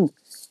talking.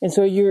 And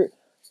so you're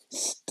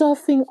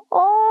stuffing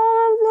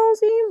all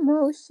those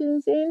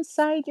emotions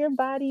inside your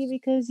body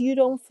because you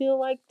don't feel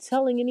like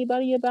telling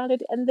anybody about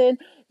it. And then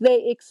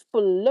they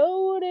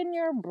explode in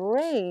your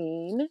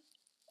brain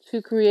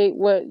to create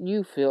what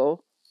you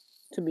feel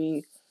to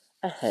be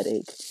a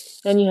headache.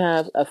 And you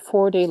have a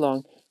 4 day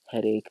long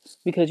headache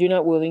because you're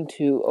not willing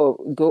to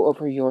go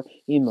over your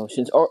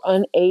emotions or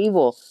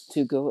unable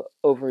to go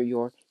over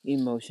your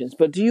emotions.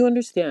 But do you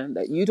understand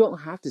that you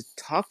don't have to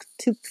talk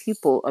to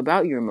people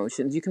about your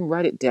emotions? You can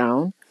write it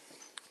down,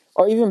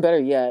 or even better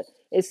yet,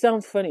 it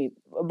sounds funny,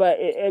 but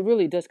it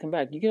really does come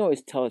back. You can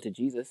always tell it to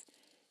Jesus,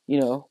 you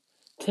know.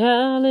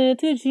 Tell it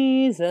to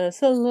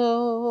Jesus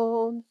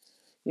alone.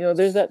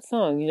 There's that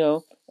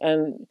song,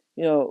 and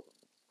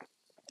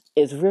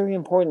it's very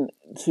important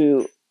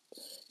to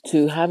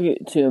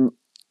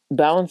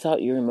balance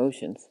out your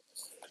emotions.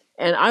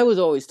 And I was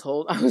always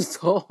told, I was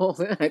told,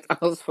 and I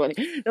thought it was funny.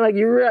 They're like,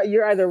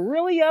 you're either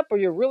really up or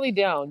you're really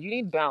down. You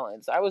need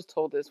balance. I was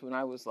told this when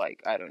I was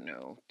like, I don't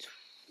know,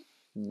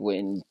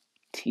 20.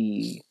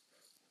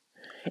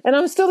 And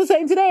I'm still the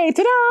same today.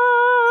 Ta-da!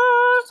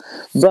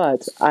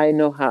 But I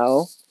know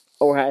how,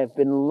 or I've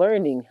been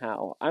learning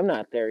how. I'm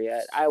not there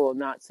yet. I will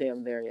not say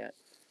I'm there yet.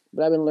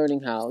 But I've been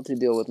learning how to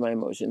deal with my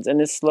emotions. And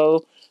it's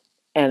slow,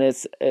 and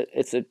it's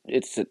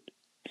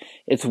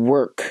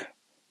work,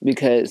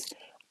 because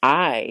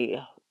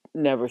I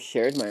never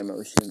shared my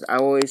emotions. I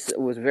always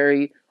was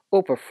very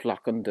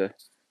oppervlakkende,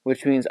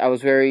 which means I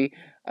was very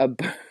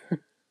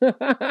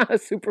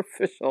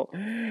superficial,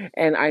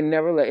 and I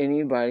never let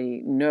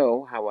anybody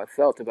know how I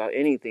felt about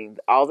anything.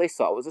 All they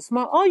saw was a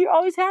smile. Oh, you're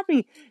always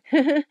happy.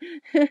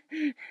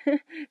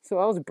 So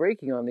I was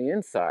breaking on the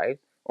inside,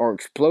 or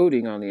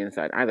exploding on the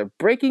inside, either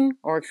breaking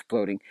or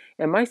exploding.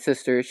 And my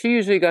sister, she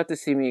usually got to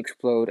see me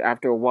explode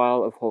after a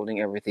while of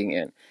holding everything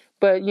in.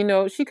 But,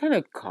 she kind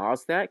of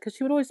caused that because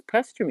she would always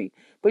pester me.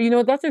 But,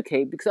 that's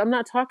okay, because I'm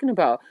not talking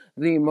about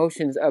the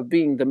emotions of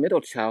being the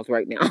middle child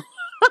right now.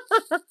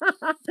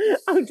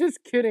 I'm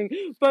just kidding.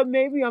 But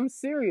maybe I'm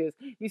serious.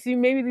 You see,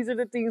 maybe these are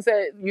the things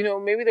that,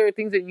 maybe there are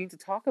things that you need to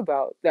talk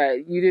about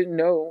that you didn't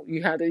know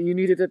you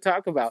needed to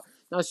talk about.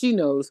 Now she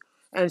knows,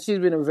 and she's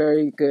been a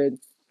very good,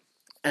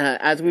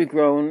 as we've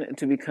grown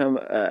to become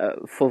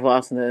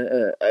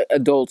volwassene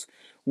adults,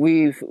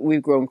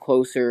 we've grown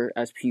closer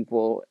as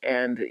people,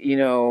 and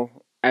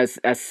as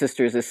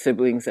sisters, as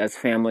siblings, as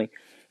family.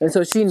 And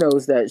so she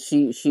knows that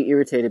she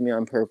irritated me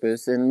on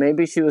purpose, and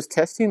maybe she was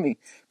testing me.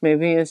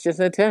 Maybe it's just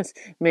a test.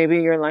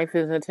 Maybe your life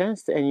is a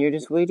test, and you're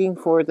just waiting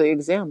for the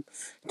exam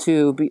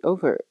to be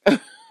over,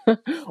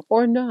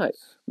 or not.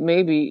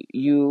 Maybe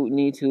you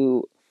need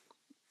to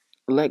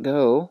let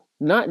go,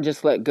 not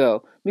just let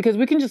go, because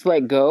we can just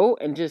let go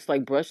and just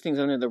like brush things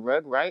under the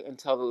rug, right?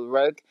 Until the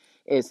rug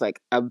is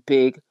like a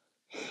big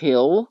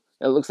hill.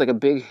 It looks like a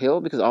big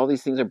hill because all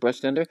these things are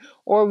brushed under,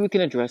 or we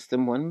can address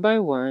them one by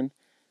one,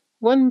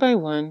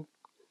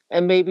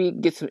 and maybe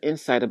get some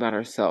insight about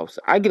ourselves.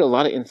 I get a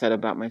lot of insight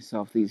about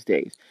myself these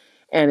days.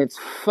 And it's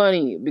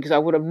funny because I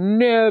would have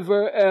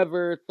never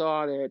ever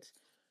thought it,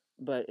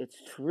 but it's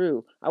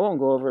true. I won't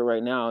go over it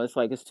right now. It's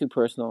like it's too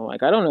personal.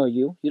 Like, I don't know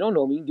you. You don't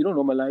know me. You don't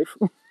know my life.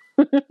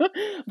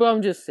 But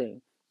I'm just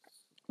saying.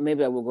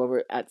 Maybe I will go over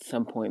it at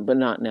some point, but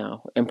not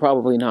now. And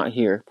probably not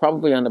here.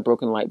 Probably on the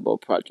Broken Light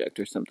Bulb Project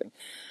or something.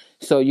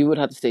 So you would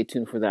have to stay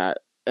tuned for that.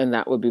 And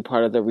that would be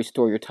part of the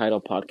Restore Your Title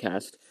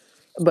podcast.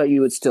 But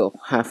you would still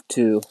have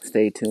to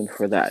stay tuned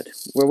for that.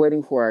 We're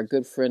waiting for our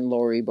good friend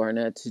Lori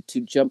Barnett to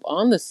jump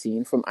on the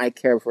scene from I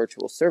Care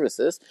Virtual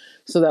Services,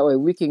 so that way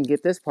we can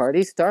get this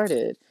party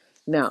started.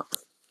 Now,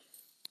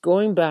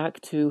 going back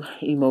to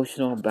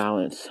emotional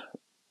balance,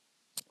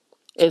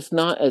 it's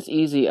not as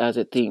easy as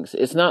it thinks.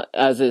 It's not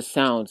as it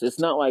sounds. It's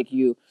not like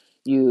you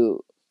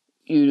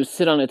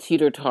sit on a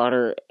teeter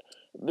totter.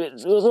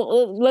 Let's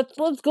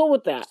go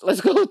with that.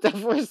 Let's go with that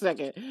for a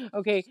second.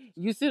 Okay,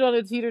 you sit on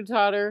a teeter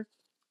totter.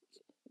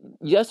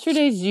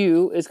 Yesterday's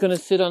you is going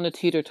to sit on a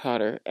teeter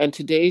totter, and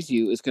today's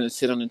you is going to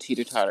sit on a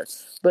teeter totter.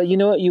 But you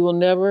know what? You will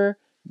never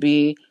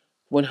be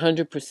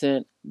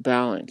 100%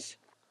 balanced.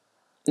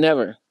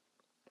 Never.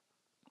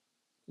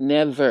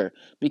 Never.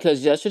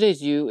 Because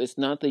yesterday's you is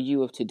not the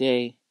you of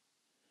today.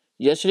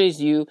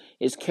 Yesterday's you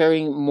is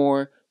carrying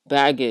more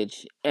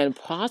baggage. And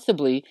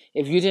possibly,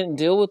 if you didn't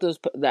deal with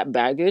that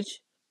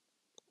baggage,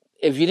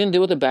 if you didn't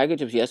deal with the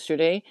baggage of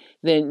yesterday,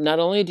 then not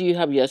only do you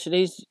have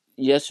yesterday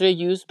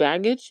used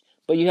baggage,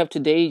 but you have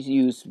today's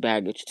used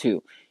baggage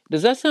too.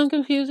 Does that sound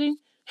confusing?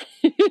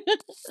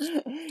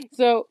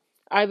 So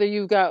either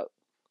you've got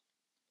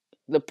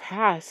the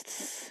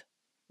past's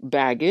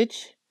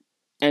baggage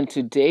and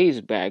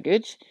today's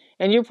baggage,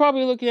 And you're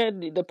probably looking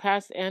at the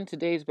past and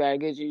today's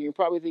baggage, and you're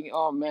probably thinking,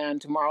 oh man,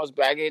 tomorrow's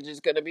baggage is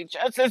going to be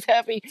just as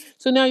heavy.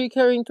 So now you're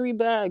carrying 3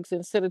 bags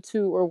instead of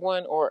 2 or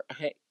 1 or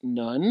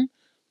none.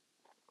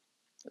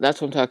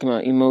 That's what I'm talking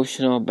about,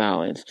 emotional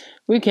balance.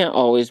 We can't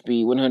always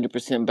be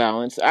 100%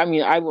 balanced. I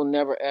mean, I will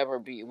never ever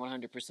be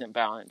 100%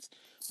 balanced.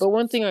 But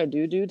one thing I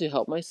do to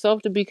help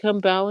myself to become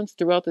balanced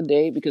throughout the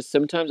day, because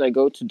sometimes I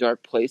go to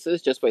dark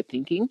places just by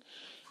thinking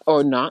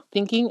or not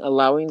thinking,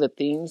 allowing the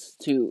things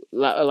to,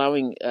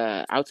 allowing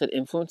outside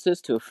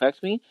influences to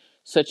affect me,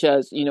 such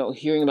as,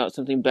 hearing about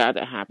something bad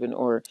that happened,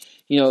 or,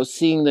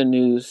 seeing the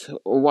news,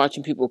 or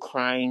watching people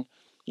crying,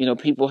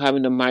 people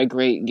having to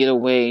migrate, get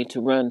away, to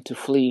run, to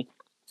flee.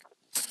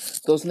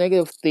 Those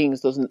negative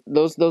things,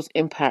 those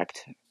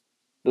impact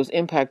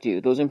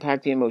you, those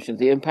impact the emotions,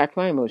 they impact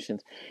my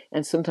emotions.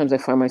 And sometimes I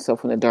find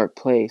myself in a dark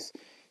place.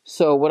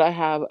 So what I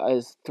have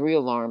is 3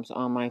 alarms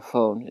on my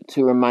phone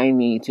to remind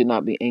me to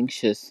not be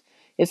anxious.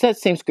 It's that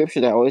same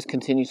scripture that I always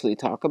continuously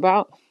talk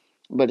about,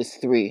 but it's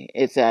 3.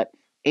 It's at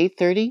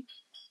 8:30,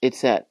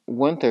 it's at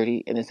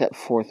 1:30, and it's at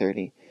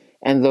 4:30.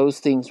 And those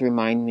things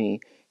remind me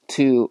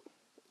to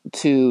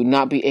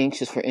not be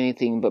anxious for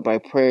anything, but by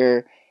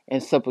prayer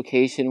and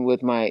supplication,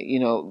 with my,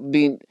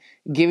 being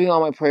giving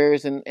all my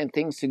prayers and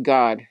things to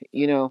God.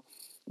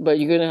 But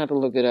you're gonna have to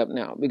look it up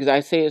now, because I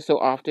say it so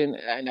often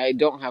and I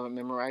don't have it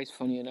memorized.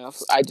 Funny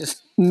enough, I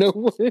just know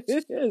what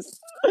it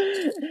is.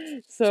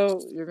 So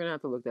you're gonna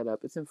have to look that up.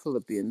 It's in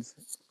Philippians.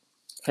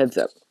 Heads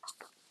up.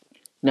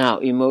 Now,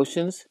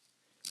 emotions.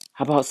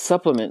 How about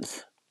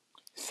supplements?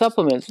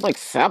 Supplements, like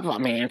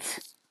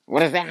supplements.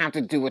 What does that have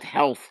to do with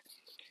health?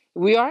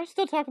 We are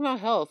still talking about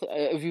health.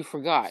 If you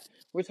forgot,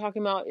 we're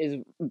talking about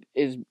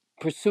is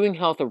pursuing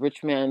health a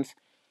rich man's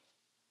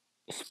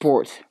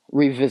sport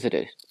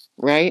revisited,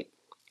 right?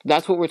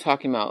 That's what we're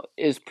talking about.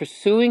 Is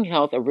pursuing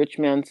health a rich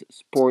man's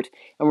sport,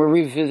 and we're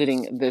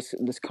revisiting this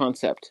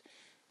concept.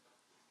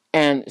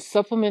 And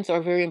supplements are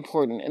very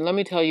important. And let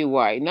me tell you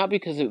why. Not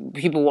because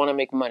people want to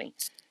make money.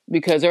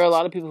 Because there are a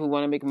lot of people who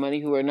want to make money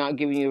who are not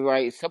giving you the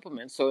right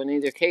supplements. So in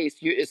either case,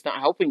 it's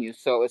not helping you.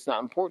 So it's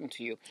not important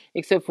to you.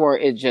 Except for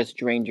it just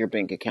drained your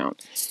bank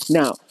account.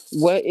 Now,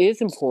 what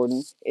is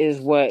important is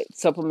what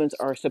supplements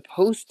are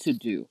supposed to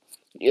do.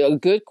 A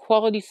good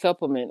quality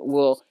supplement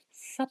will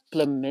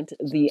supplement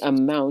the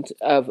amount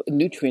of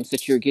nutrients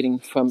that you're getting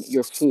from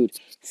your food.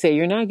 Say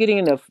you're not getting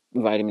enough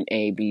vitamin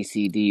A, B,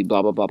 C, D,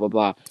 blah, blah, blah, blah,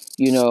 blah,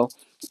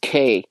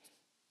 K,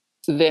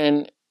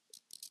 then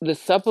the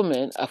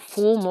supplement, a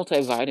full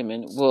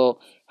multivitamin,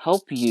 will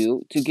help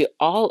you to get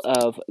all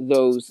of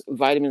those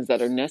vitamins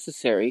that are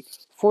necessary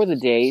for the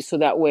day. So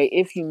that way,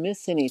 if you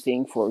miss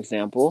anything, for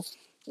example,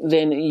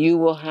 then you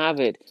will have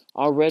it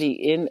already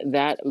in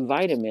that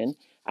vitamin,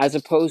 as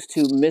opposed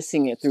to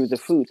missing it through the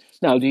food.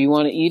 Now, do you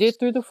want to eat it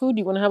through the food?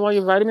 Do you want to have all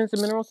your vitamins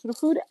and minerals through the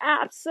food?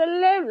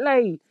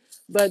 Absolutely.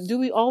 But do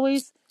we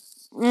always?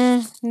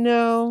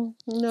 No,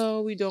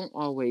 we don't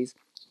always.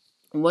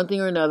 One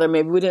thing or another,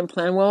 maybe we didn't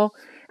plan well.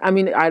 I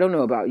mean, I don't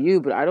know about you,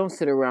 but I don't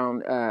sit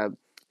around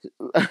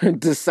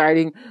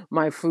deciding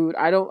my food.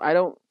 I don't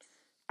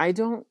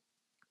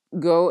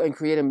go and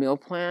create a meal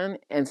plan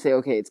and say,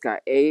 okay, it's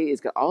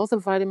got all the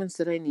vitamins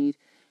that I need,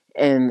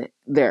 and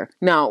there.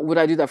 Now, would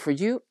I do that for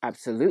you?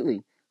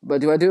 Absolutely.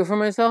 But do I do it for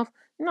myself?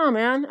 No,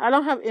 man. I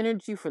don't have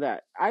energy for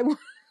that. I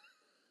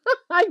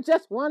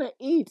just want to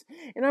eat,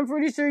 and I'm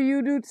pretty sure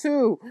you do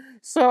too.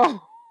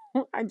 So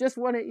I just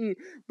want to eat.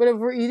 But if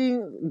we're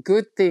eating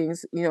good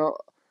things,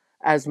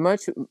 as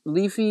much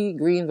leafy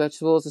green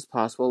vegetables as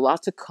possible,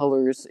 lots of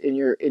colors in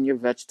your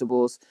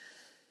vegetables,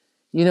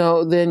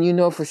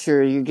 then for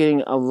sure you're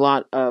getting a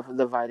lot of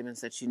the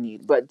vitamins that you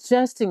need. But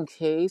just in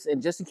case,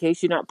 and just in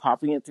case you're not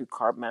popping it through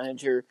Carb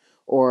Manager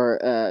or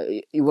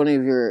one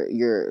of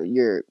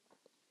your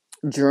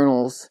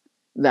journals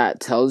that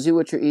tells you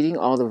what you're eating,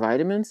 all the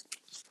vitamins,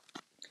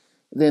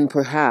 then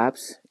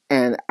perhaps,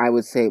 and I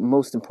would say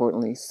most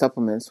importantly,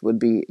 supplements would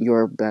be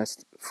your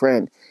best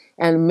friend.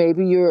 And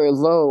maybe you're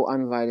low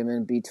on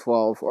vitamin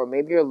B12, or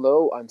maybe you're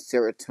low on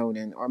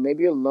serotonin, or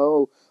maybe you're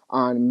low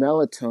on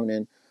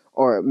melatonin,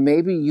 or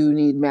maybe you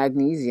need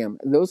magnesium.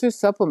 Those are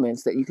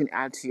supplements that you can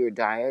add to your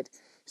diet,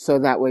 so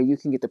that way you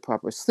can get the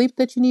proper sleep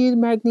that you need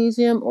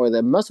magnesium, or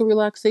the muscle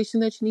relaxation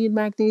that you need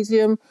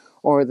magnesium,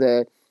 or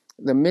the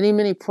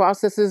many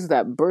processes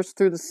that burst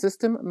through the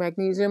system,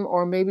 magnesium.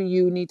 Or maybe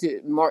you need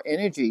more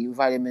energy,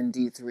 vitamin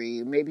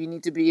D3. Maybe you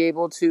need to be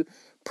able to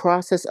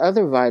process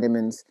other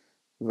vitamins,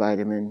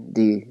 vitamin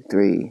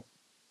D3.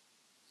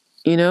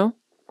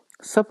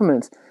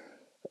 Supplements.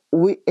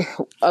 We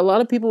A lot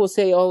of people will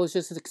say, oh, it's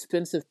just an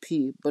expensive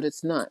pea, but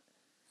it's not,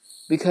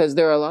 because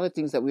there are a lot of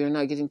things that we are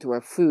not getting through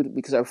our food,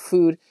 because our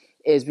food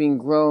is being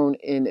grown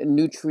in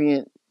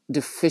nutrient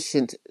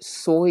deficient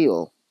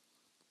soil.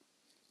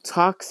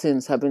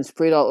 Toxins have been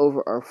sprayed all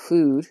over our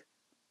food,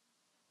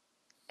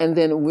 and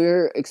then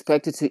we're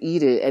expected to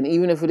eat it. And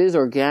even if it is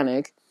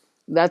organic,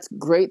 that's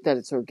great that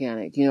it's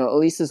organic. At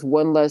least it's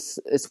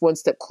one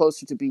step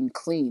closer to being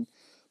clean.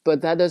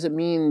 But that doesn't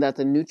mean that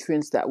the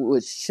nutrients that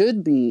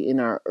should be in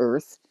our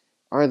earth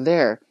are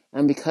there.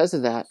 And because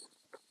of that,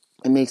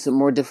 It makes it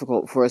more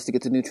difficult for us to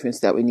get the nutrients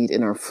that we need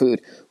in our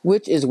food,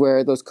 which is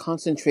where those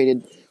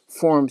concentrated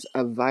forms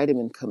of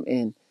vitamin come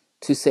in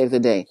to save the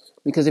day.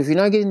 Because if you're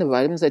not getting the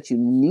vitamins that you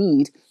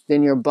need,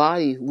 then your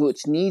body,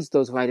 which needs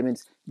those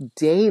vitamins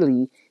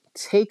daily,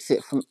 takes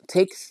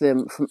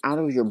them from out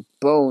of your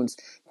bones.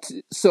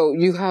 So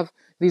you have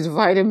these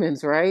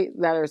vitamins, right,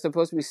 that are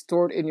supposed to be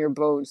stored in your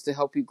bones to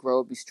help you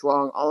grow, be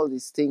strong, all of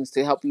these things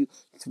to help you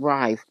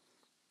thrive.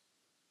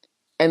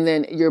 And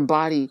then your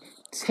body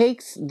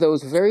takes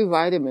those very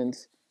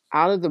vitamins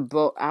out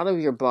of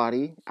your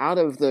body, out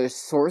of the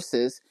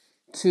sources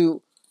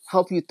to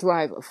help you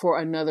thrive for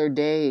another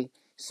day.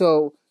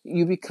 So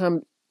you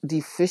become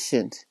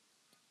deficient.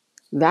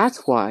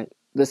 That's why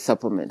the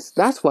supplements.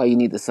 That's why you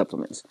need the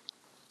supplements.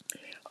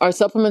 Are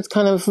supplements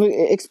kind of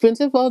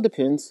expensive? Well, it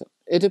depends.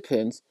 It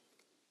depends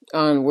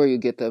on where you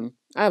get them.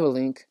 I have a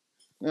link,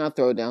 and I'll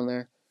throw it down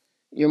there.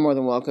 You're more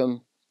than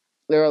welcome.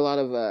 There are a lot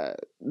of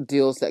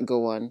deals that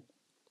go on,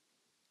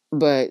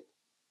 but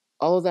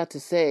all of that to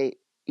say,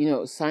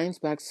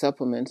 science-backed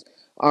supplements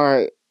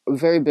are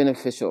very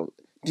beneficial.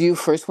 Do you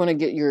first want to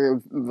get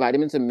your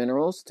vitamins and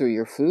minerals through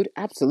your food?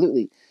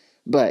 Absolutely.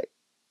 But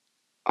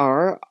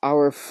are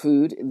our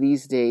food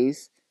these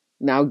days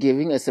now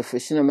giving a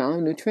sufficient amount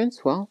of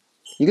nutrients? Well,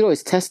 you can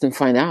always test and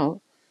find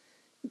out.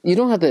 You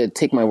don't have to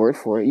take my word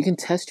for it. You can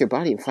test your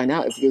body and find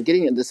out if you're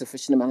getting the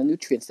sufficient amount of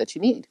nutrients that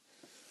you need.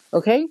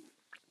 Okay?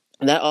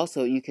 And that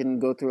also, you can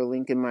go through a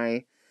link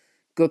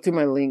go through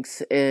my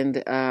links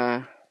and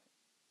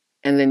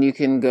then you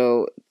can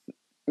go.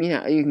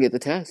 Yeah, you can get the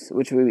test,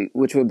 which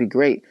would be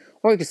great.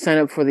 Or you can sign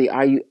up for the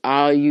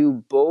IU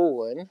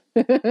Bowen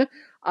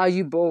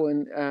IU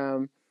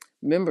Bowen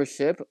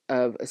membership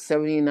of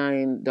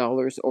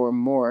 $79 or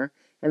more,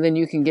 and then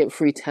you can get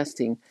free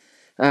testing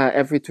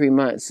every 3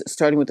 months,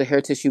 starting with the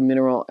hair tissue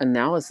mineral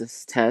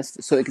analysis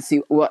test, so it can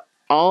see what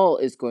all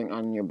is going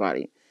on in your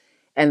body,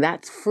 and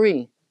that's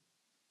free.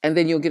 And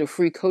then you'll get a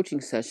free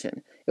coaching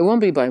session. It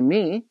won't be by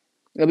me.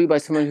 It'll be by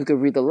someone who could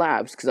read the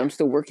labs, because I'm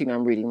still working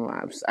on reading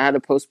labs. I had to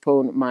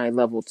postpone my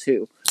level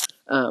 2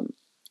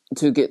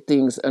 to get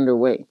things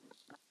underway.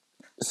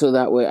 So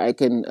that way I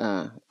can,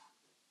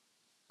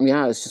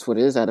 it's just what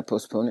it is. I had to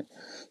postpone it.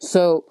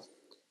 So,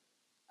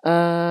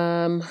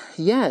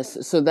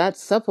 yes, so that's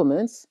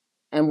supplements.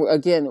 And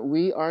again,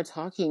 we're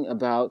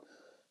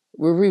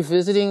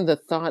revisiting the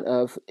thought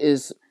of,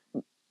 is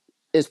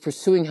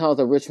pursuing health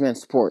a rich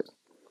man's sport?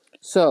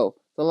 So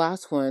the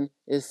last one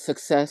is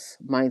success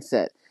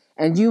mindset.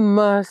 And you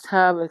must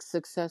have a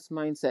success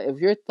mindset. If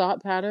your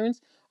thought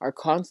patterns are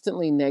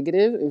constantly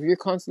negative, if you're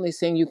constantly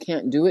saying you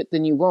can't do it,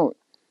 then you won't.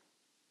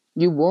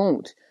 You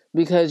won't,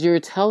 because you're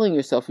telling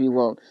yourself you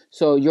won't.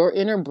 So you're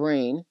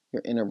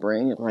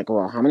like,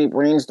 well, how many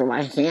brains do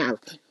I have?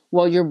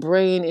 Well, your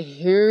brain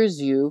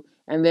hears you,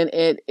 and then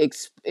it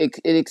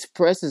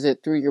expresses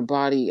it through your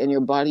body, and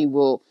your body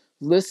will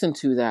listen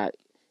to that.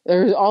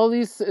 There's all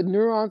these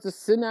neurons, the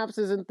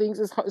synapses, and things.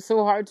 It's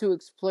so hard to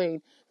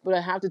explain, but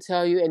I have to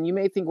tell you. And you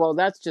may think, well,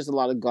 that's just a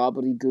lot of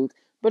gobbledygook,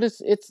 but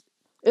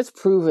it's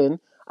proven.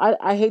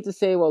 I hate to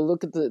say, well,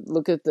 look at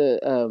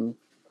the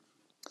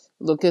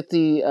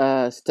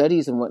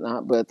studies and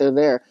whatnot, but they're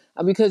there.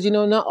 Because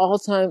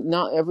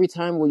not every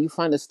time will you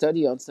find a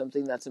study on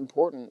something that's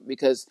important,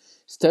 because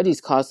studies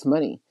cost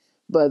money.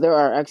 But there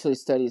are actually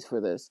studies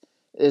for this.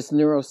 It's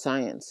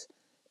neuroscience,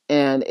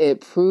 and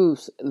it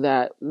proves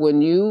that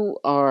when you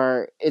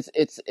are,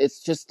 it's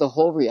just the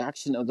whole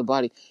reaction of the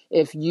body.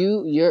 If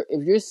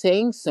you're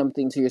saying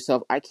something to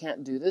yourself, I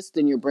can't do this,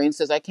 then your brain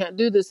says I can't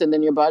do this, and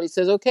then your body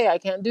says, okay, I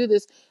can't do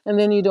this, and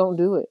then you don't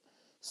do it.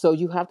 So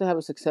you have to have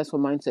a successful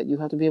mindset. You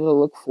have to be able to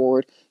look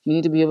forward. You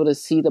need to be able to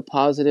see the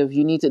positive.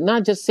 You need to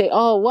not just say,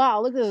 oh,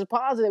 wow, look, this is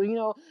positive.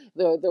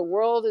 The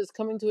world is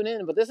coming to an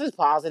end, but this is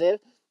positive.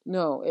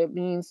 No, it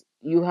means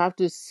you have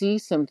to see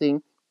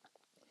something,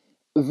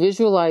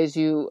 visualize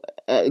you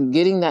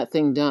getting that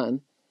thing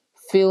done,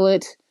 feel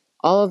it,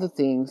 all of the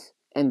things,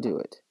 and do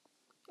it.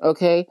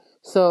 Okay?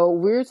 So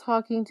we're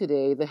talking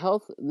today,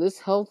 this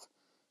health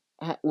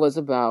was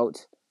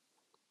about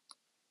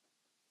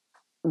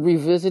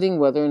revisiting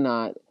whether or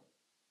not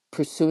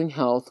pursuing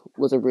health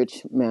was a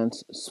rich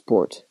man's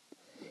sport.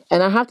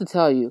 And I have to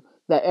tell you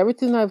that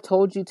everything I've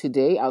told you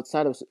today,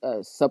 outside of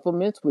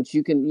supplements, which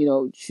you can,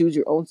 choose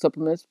your own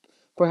supplements,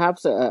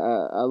 perhaps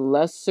a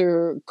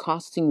lesser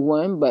costing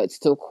one, but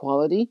still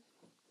quality,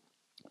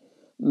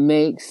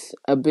 makes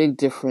a big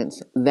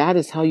difference. That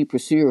is how you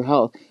pursue your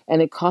health.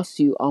 And it costs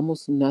you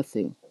almost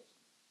nothing.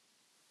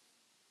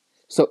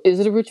 So is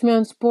it a rich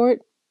man's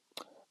sport?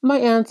 My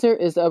answer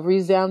is a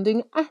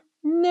resounding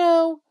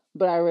no.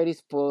 But I already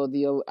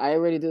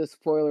did a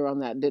spoiler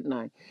on that, didn't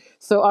I?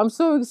 So I'm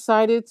so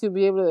excited to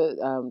be able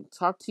to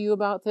talk to you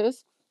about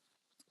this.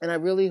 And I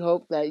really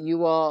hope that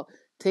you all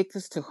take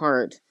this to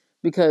heart,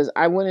 because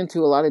I went into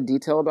a lot of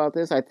detail about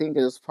this. I think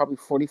it was probably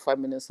 45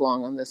 minutes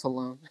long on this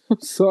alone. I'm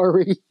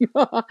sorry.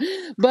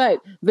 But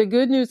the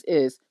good news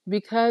is,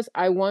 because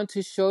I want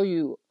to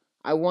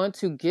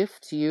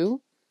gift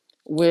you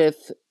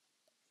with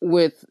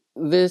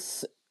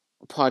this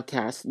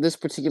this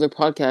particular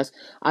podcast,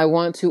 I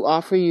want to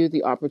offer you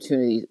the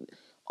opportunity.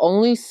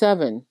 Only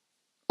seven.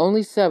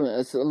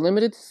 It's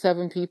limited to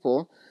 7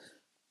 people.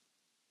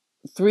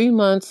 3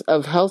 months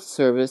of health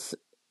service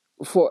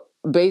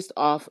based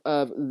off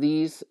of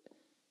these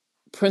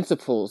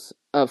principles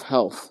of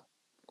health.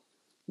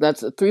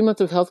 That's 3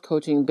 months of health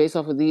coaching based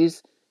off of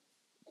these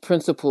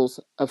principles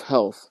of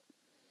health.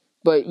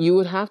 But you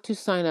would have to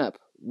sign up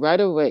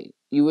right away.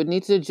 You would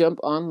need to jump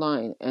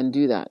online and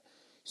do that.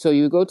 So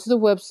you go to the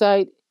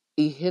website,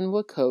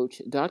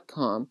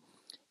 ehinwacoach.com,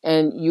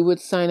 and you would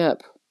sign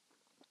up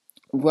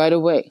right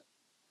away.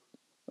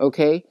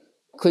 Okay?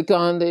 Click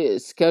on the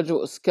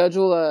schedule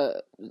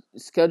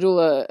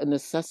an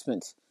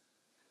assessment.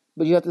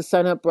 But you have to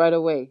sign up right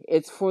away.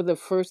 It's for the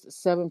first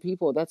 7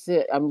 people. That's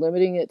it. I'm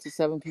limiting it to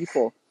 7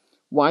 people.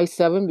 Why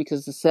 7?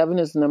 Because the 7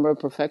 is the number of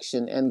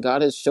perfection, and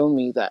God has shown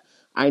me that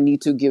I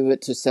need to give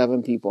it to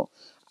 7 people.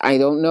 I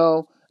don't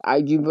know.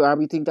 You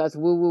probably think that's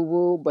woo woo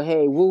woo, but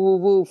hey, woo woo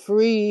woo,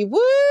 free, woo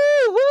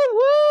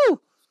woo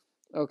woo.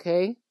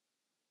 Okay,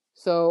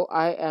 so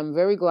I am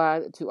very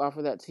glad to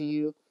offer that to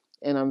you,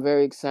 and I'm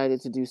very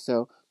excited to do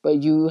so.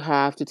 But you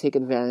have to take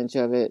advantage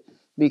of it,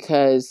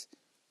 because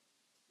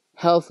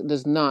health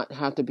does not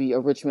have to be a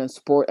rich man's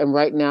sport, and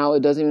right now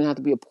it doesn't even have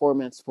to be a poor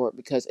man's sport,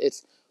 because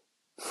it's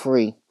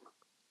free.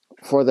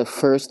 For the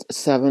first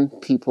 7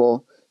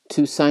 people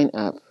to sign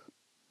up,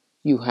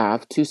 you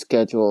have to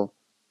schedule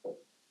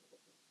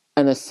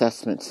an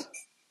assessment.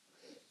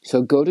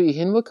 So go to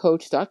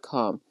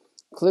ehinwacoach.com,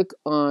 click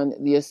on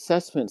the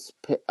assessment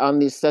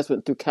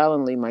through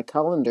Calendly, my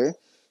calendar,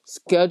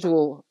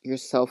 schedule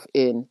yourself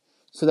in,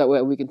 so that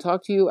way we can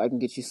talk to you, I can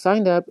get you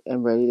signed up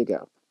and ready to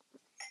go.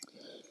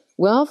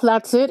 Well,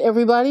 that's it,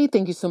 everybody.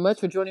 Thank you so much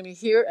for joining me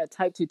here at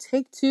Type 2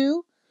 Take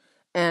 2.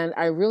 And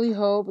I really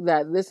hope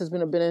that this has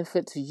been a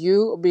benefit to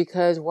you,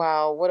 because,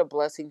 wow, what a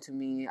blessing to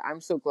me.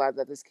 I'm so glad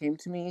that this came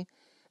to me.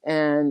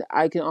 And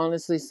I can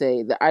honestly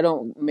say that I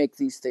don't make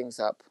these things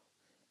up.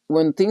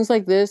 When things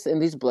like this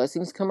and these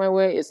blessings come my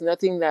way, it's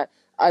nothing that,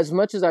 as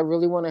much as I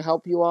really want to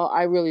help you all,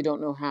 I really don't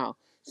know how.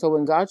 So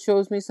when God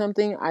shows me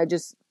something, I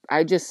just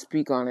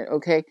speak on it,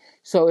 okay?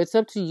 So it's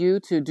up to you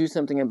to do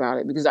something about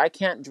it, because I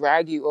can't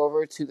drag you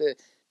over to the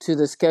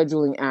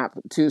scheduling app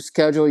to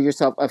schedule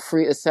yourself a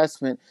free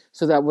assessment,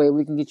 so that way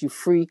we can get you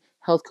free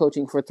health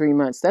coaching for 3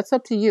 months. That's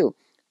up to you.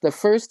 The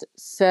first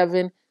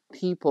 7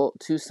 people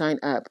to sign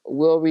up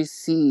will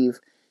receive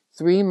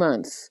 3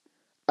 months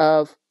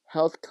of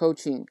health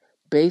coaching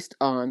based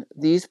on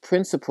these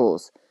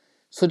principles.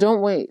 So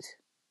don't wait.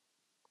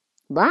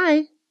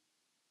 Bye.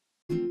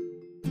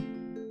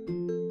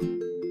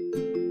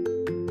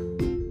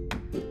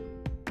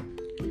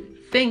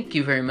 Thank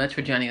you very much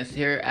for joining us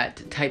here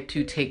at Type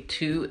 2 Take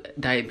 2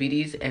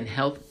 Diabetes and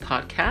Health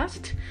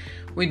Podcast.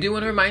 We do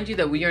want to remind you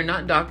that we are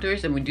not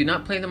doctors and we do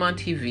not play them on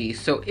TV.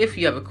 So if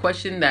you have a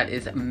question that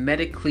is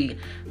medically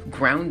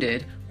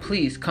grounded,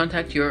 please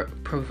contact your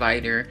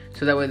provider,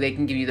 so that way they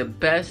can give you the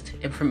best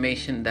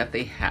information that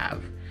they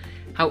have.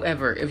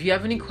 However, if you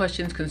have any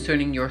questions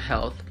concerning your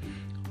health,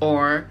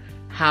 or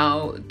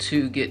how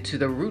to get to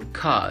the root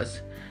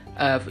cause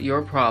of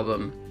your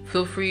problem,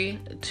 feel free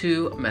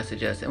to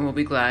message us, and we'll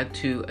be glad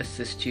to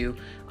assist you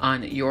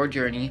on your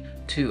journey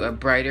to a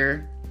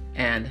brighter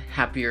and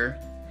happier,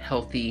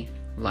 healthy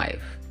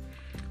life.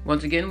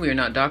 Once again, we are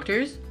not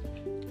doctors.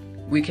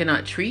 We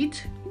cannot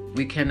treat,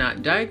 we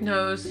cannot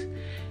diagnose,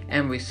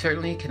 and we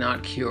certainly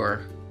cannot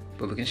cure.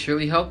 But we can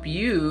surely help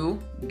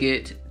you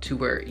get to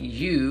where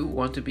you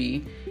want to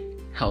be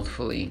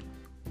healthfully.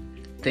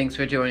 Thanks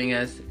for joining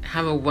us.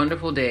 Have a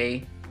wonderful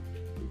day.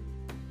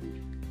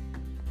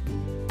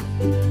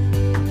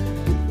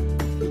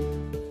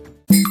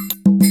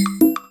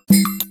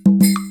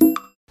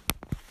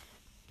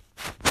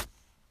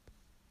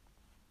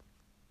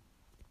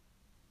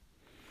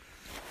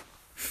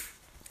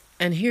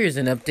 And here's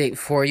an update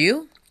for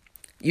you.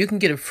 You can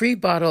get a free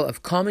bottle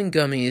of calming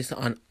gummies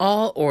on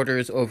all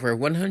orders over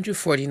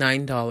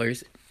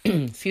 $149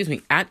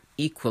 at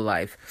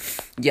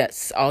Equilife.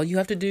 Yes, all you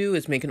have to do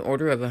is make an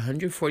order of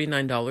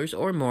 $149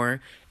 or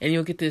more, and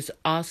you'll get this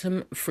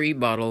awesome free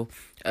bottle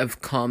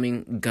of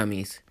calming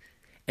gummies.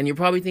 And you're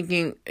probably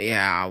thinking,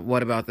 yeah,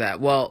 what about that?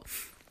 Well,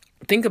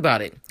 think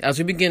about it. As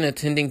we begin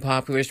attending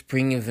popular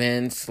spring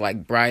events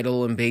like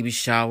bridal and baby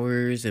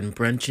showers and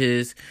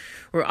brunches,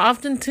 we're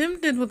often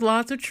tempted with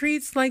lots of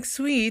treats like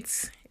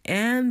sweets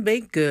and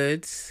baked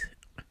goods.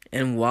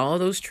 And while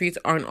those treats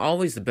aren't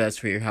always the best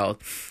for your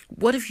health,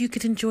 what if you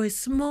could enjoy a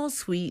small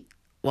sweet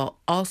while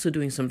also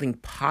doing something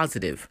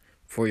positive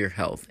for your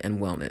health and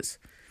wellness?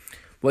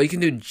 Well, you can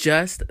do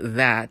just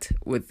that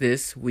with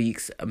this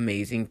week's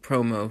amazing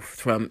promo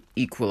from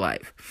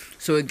Equilife.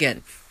 So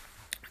again,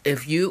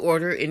 if you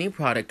order any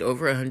product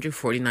over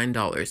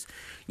 $149,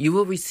 you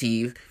will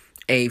receive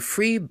a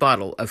free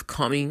bottle of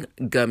calming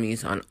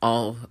gummies on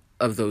all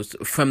of those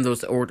from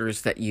those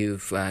orders that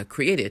you've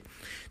created.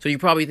 So you're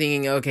probably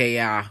thinking, okay,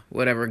 yeah,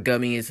 whatever,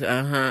 gummies.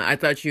 I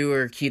thought you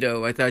were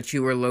keto. I thought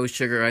you were low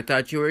sugar. I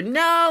thought you were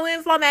no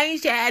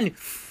inflammation.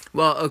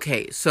 Well,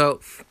 okay, so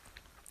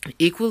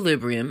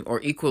Equilibrium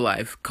or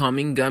Equilife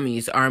calming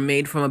gummies are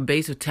made from a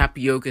base of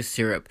tapioca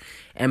syrup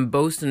and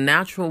boast a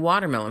natural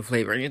watermelon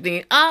flavor. And you're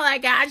thinking, oh my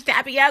gosh,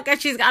 tapioca,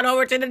 she's gone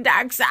over to the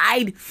dark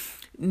side.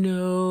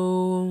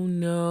 No.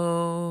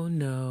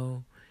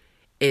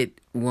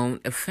 It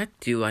won't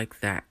affect you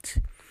like that.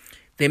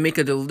 They make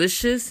a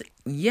delicious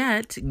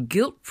yet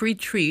guilt-free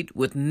treat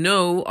with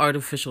no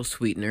artificial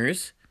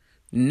sweeteners,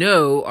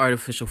 no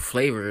artificial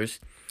flavors,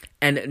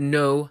 and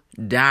no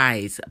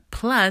dyes.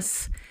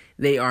 Plus,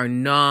 they are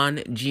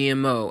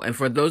non-GMO. And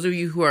for those of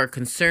you who are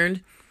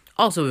concerned,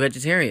 also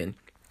vegetarian.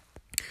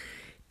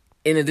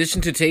 In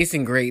addition to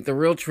tasting great, the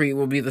real treat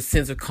will be the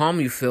sense of calm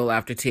you feel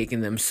after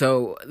taking them.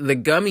 So the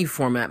gummy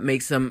format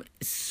makes them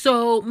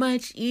so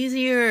much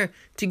easier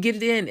to get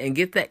it in and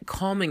get that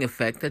calming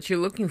effect that you're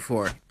looking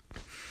for.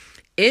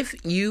 If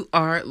you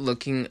are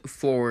looking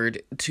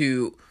forward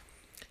to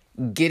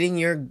getting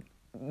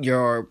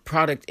your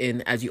product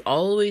in as you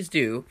always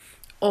do,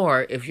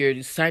 or if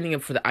you're signing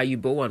up for the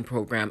Ayubowan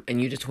program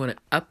and you just want to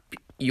up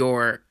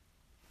your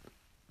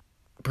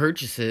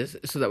purchases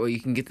so that way you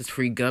can get this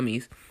free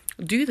gummies,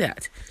 do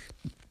that.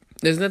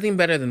 There's nothing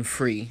better than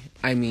free.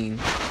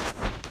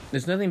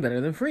 There's nothing better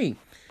than free.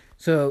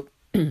 So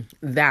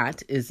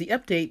that is the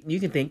update. You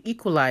can thank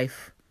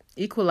Equilife,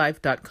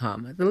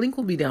 equilife.com. The link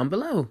will be down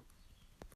below.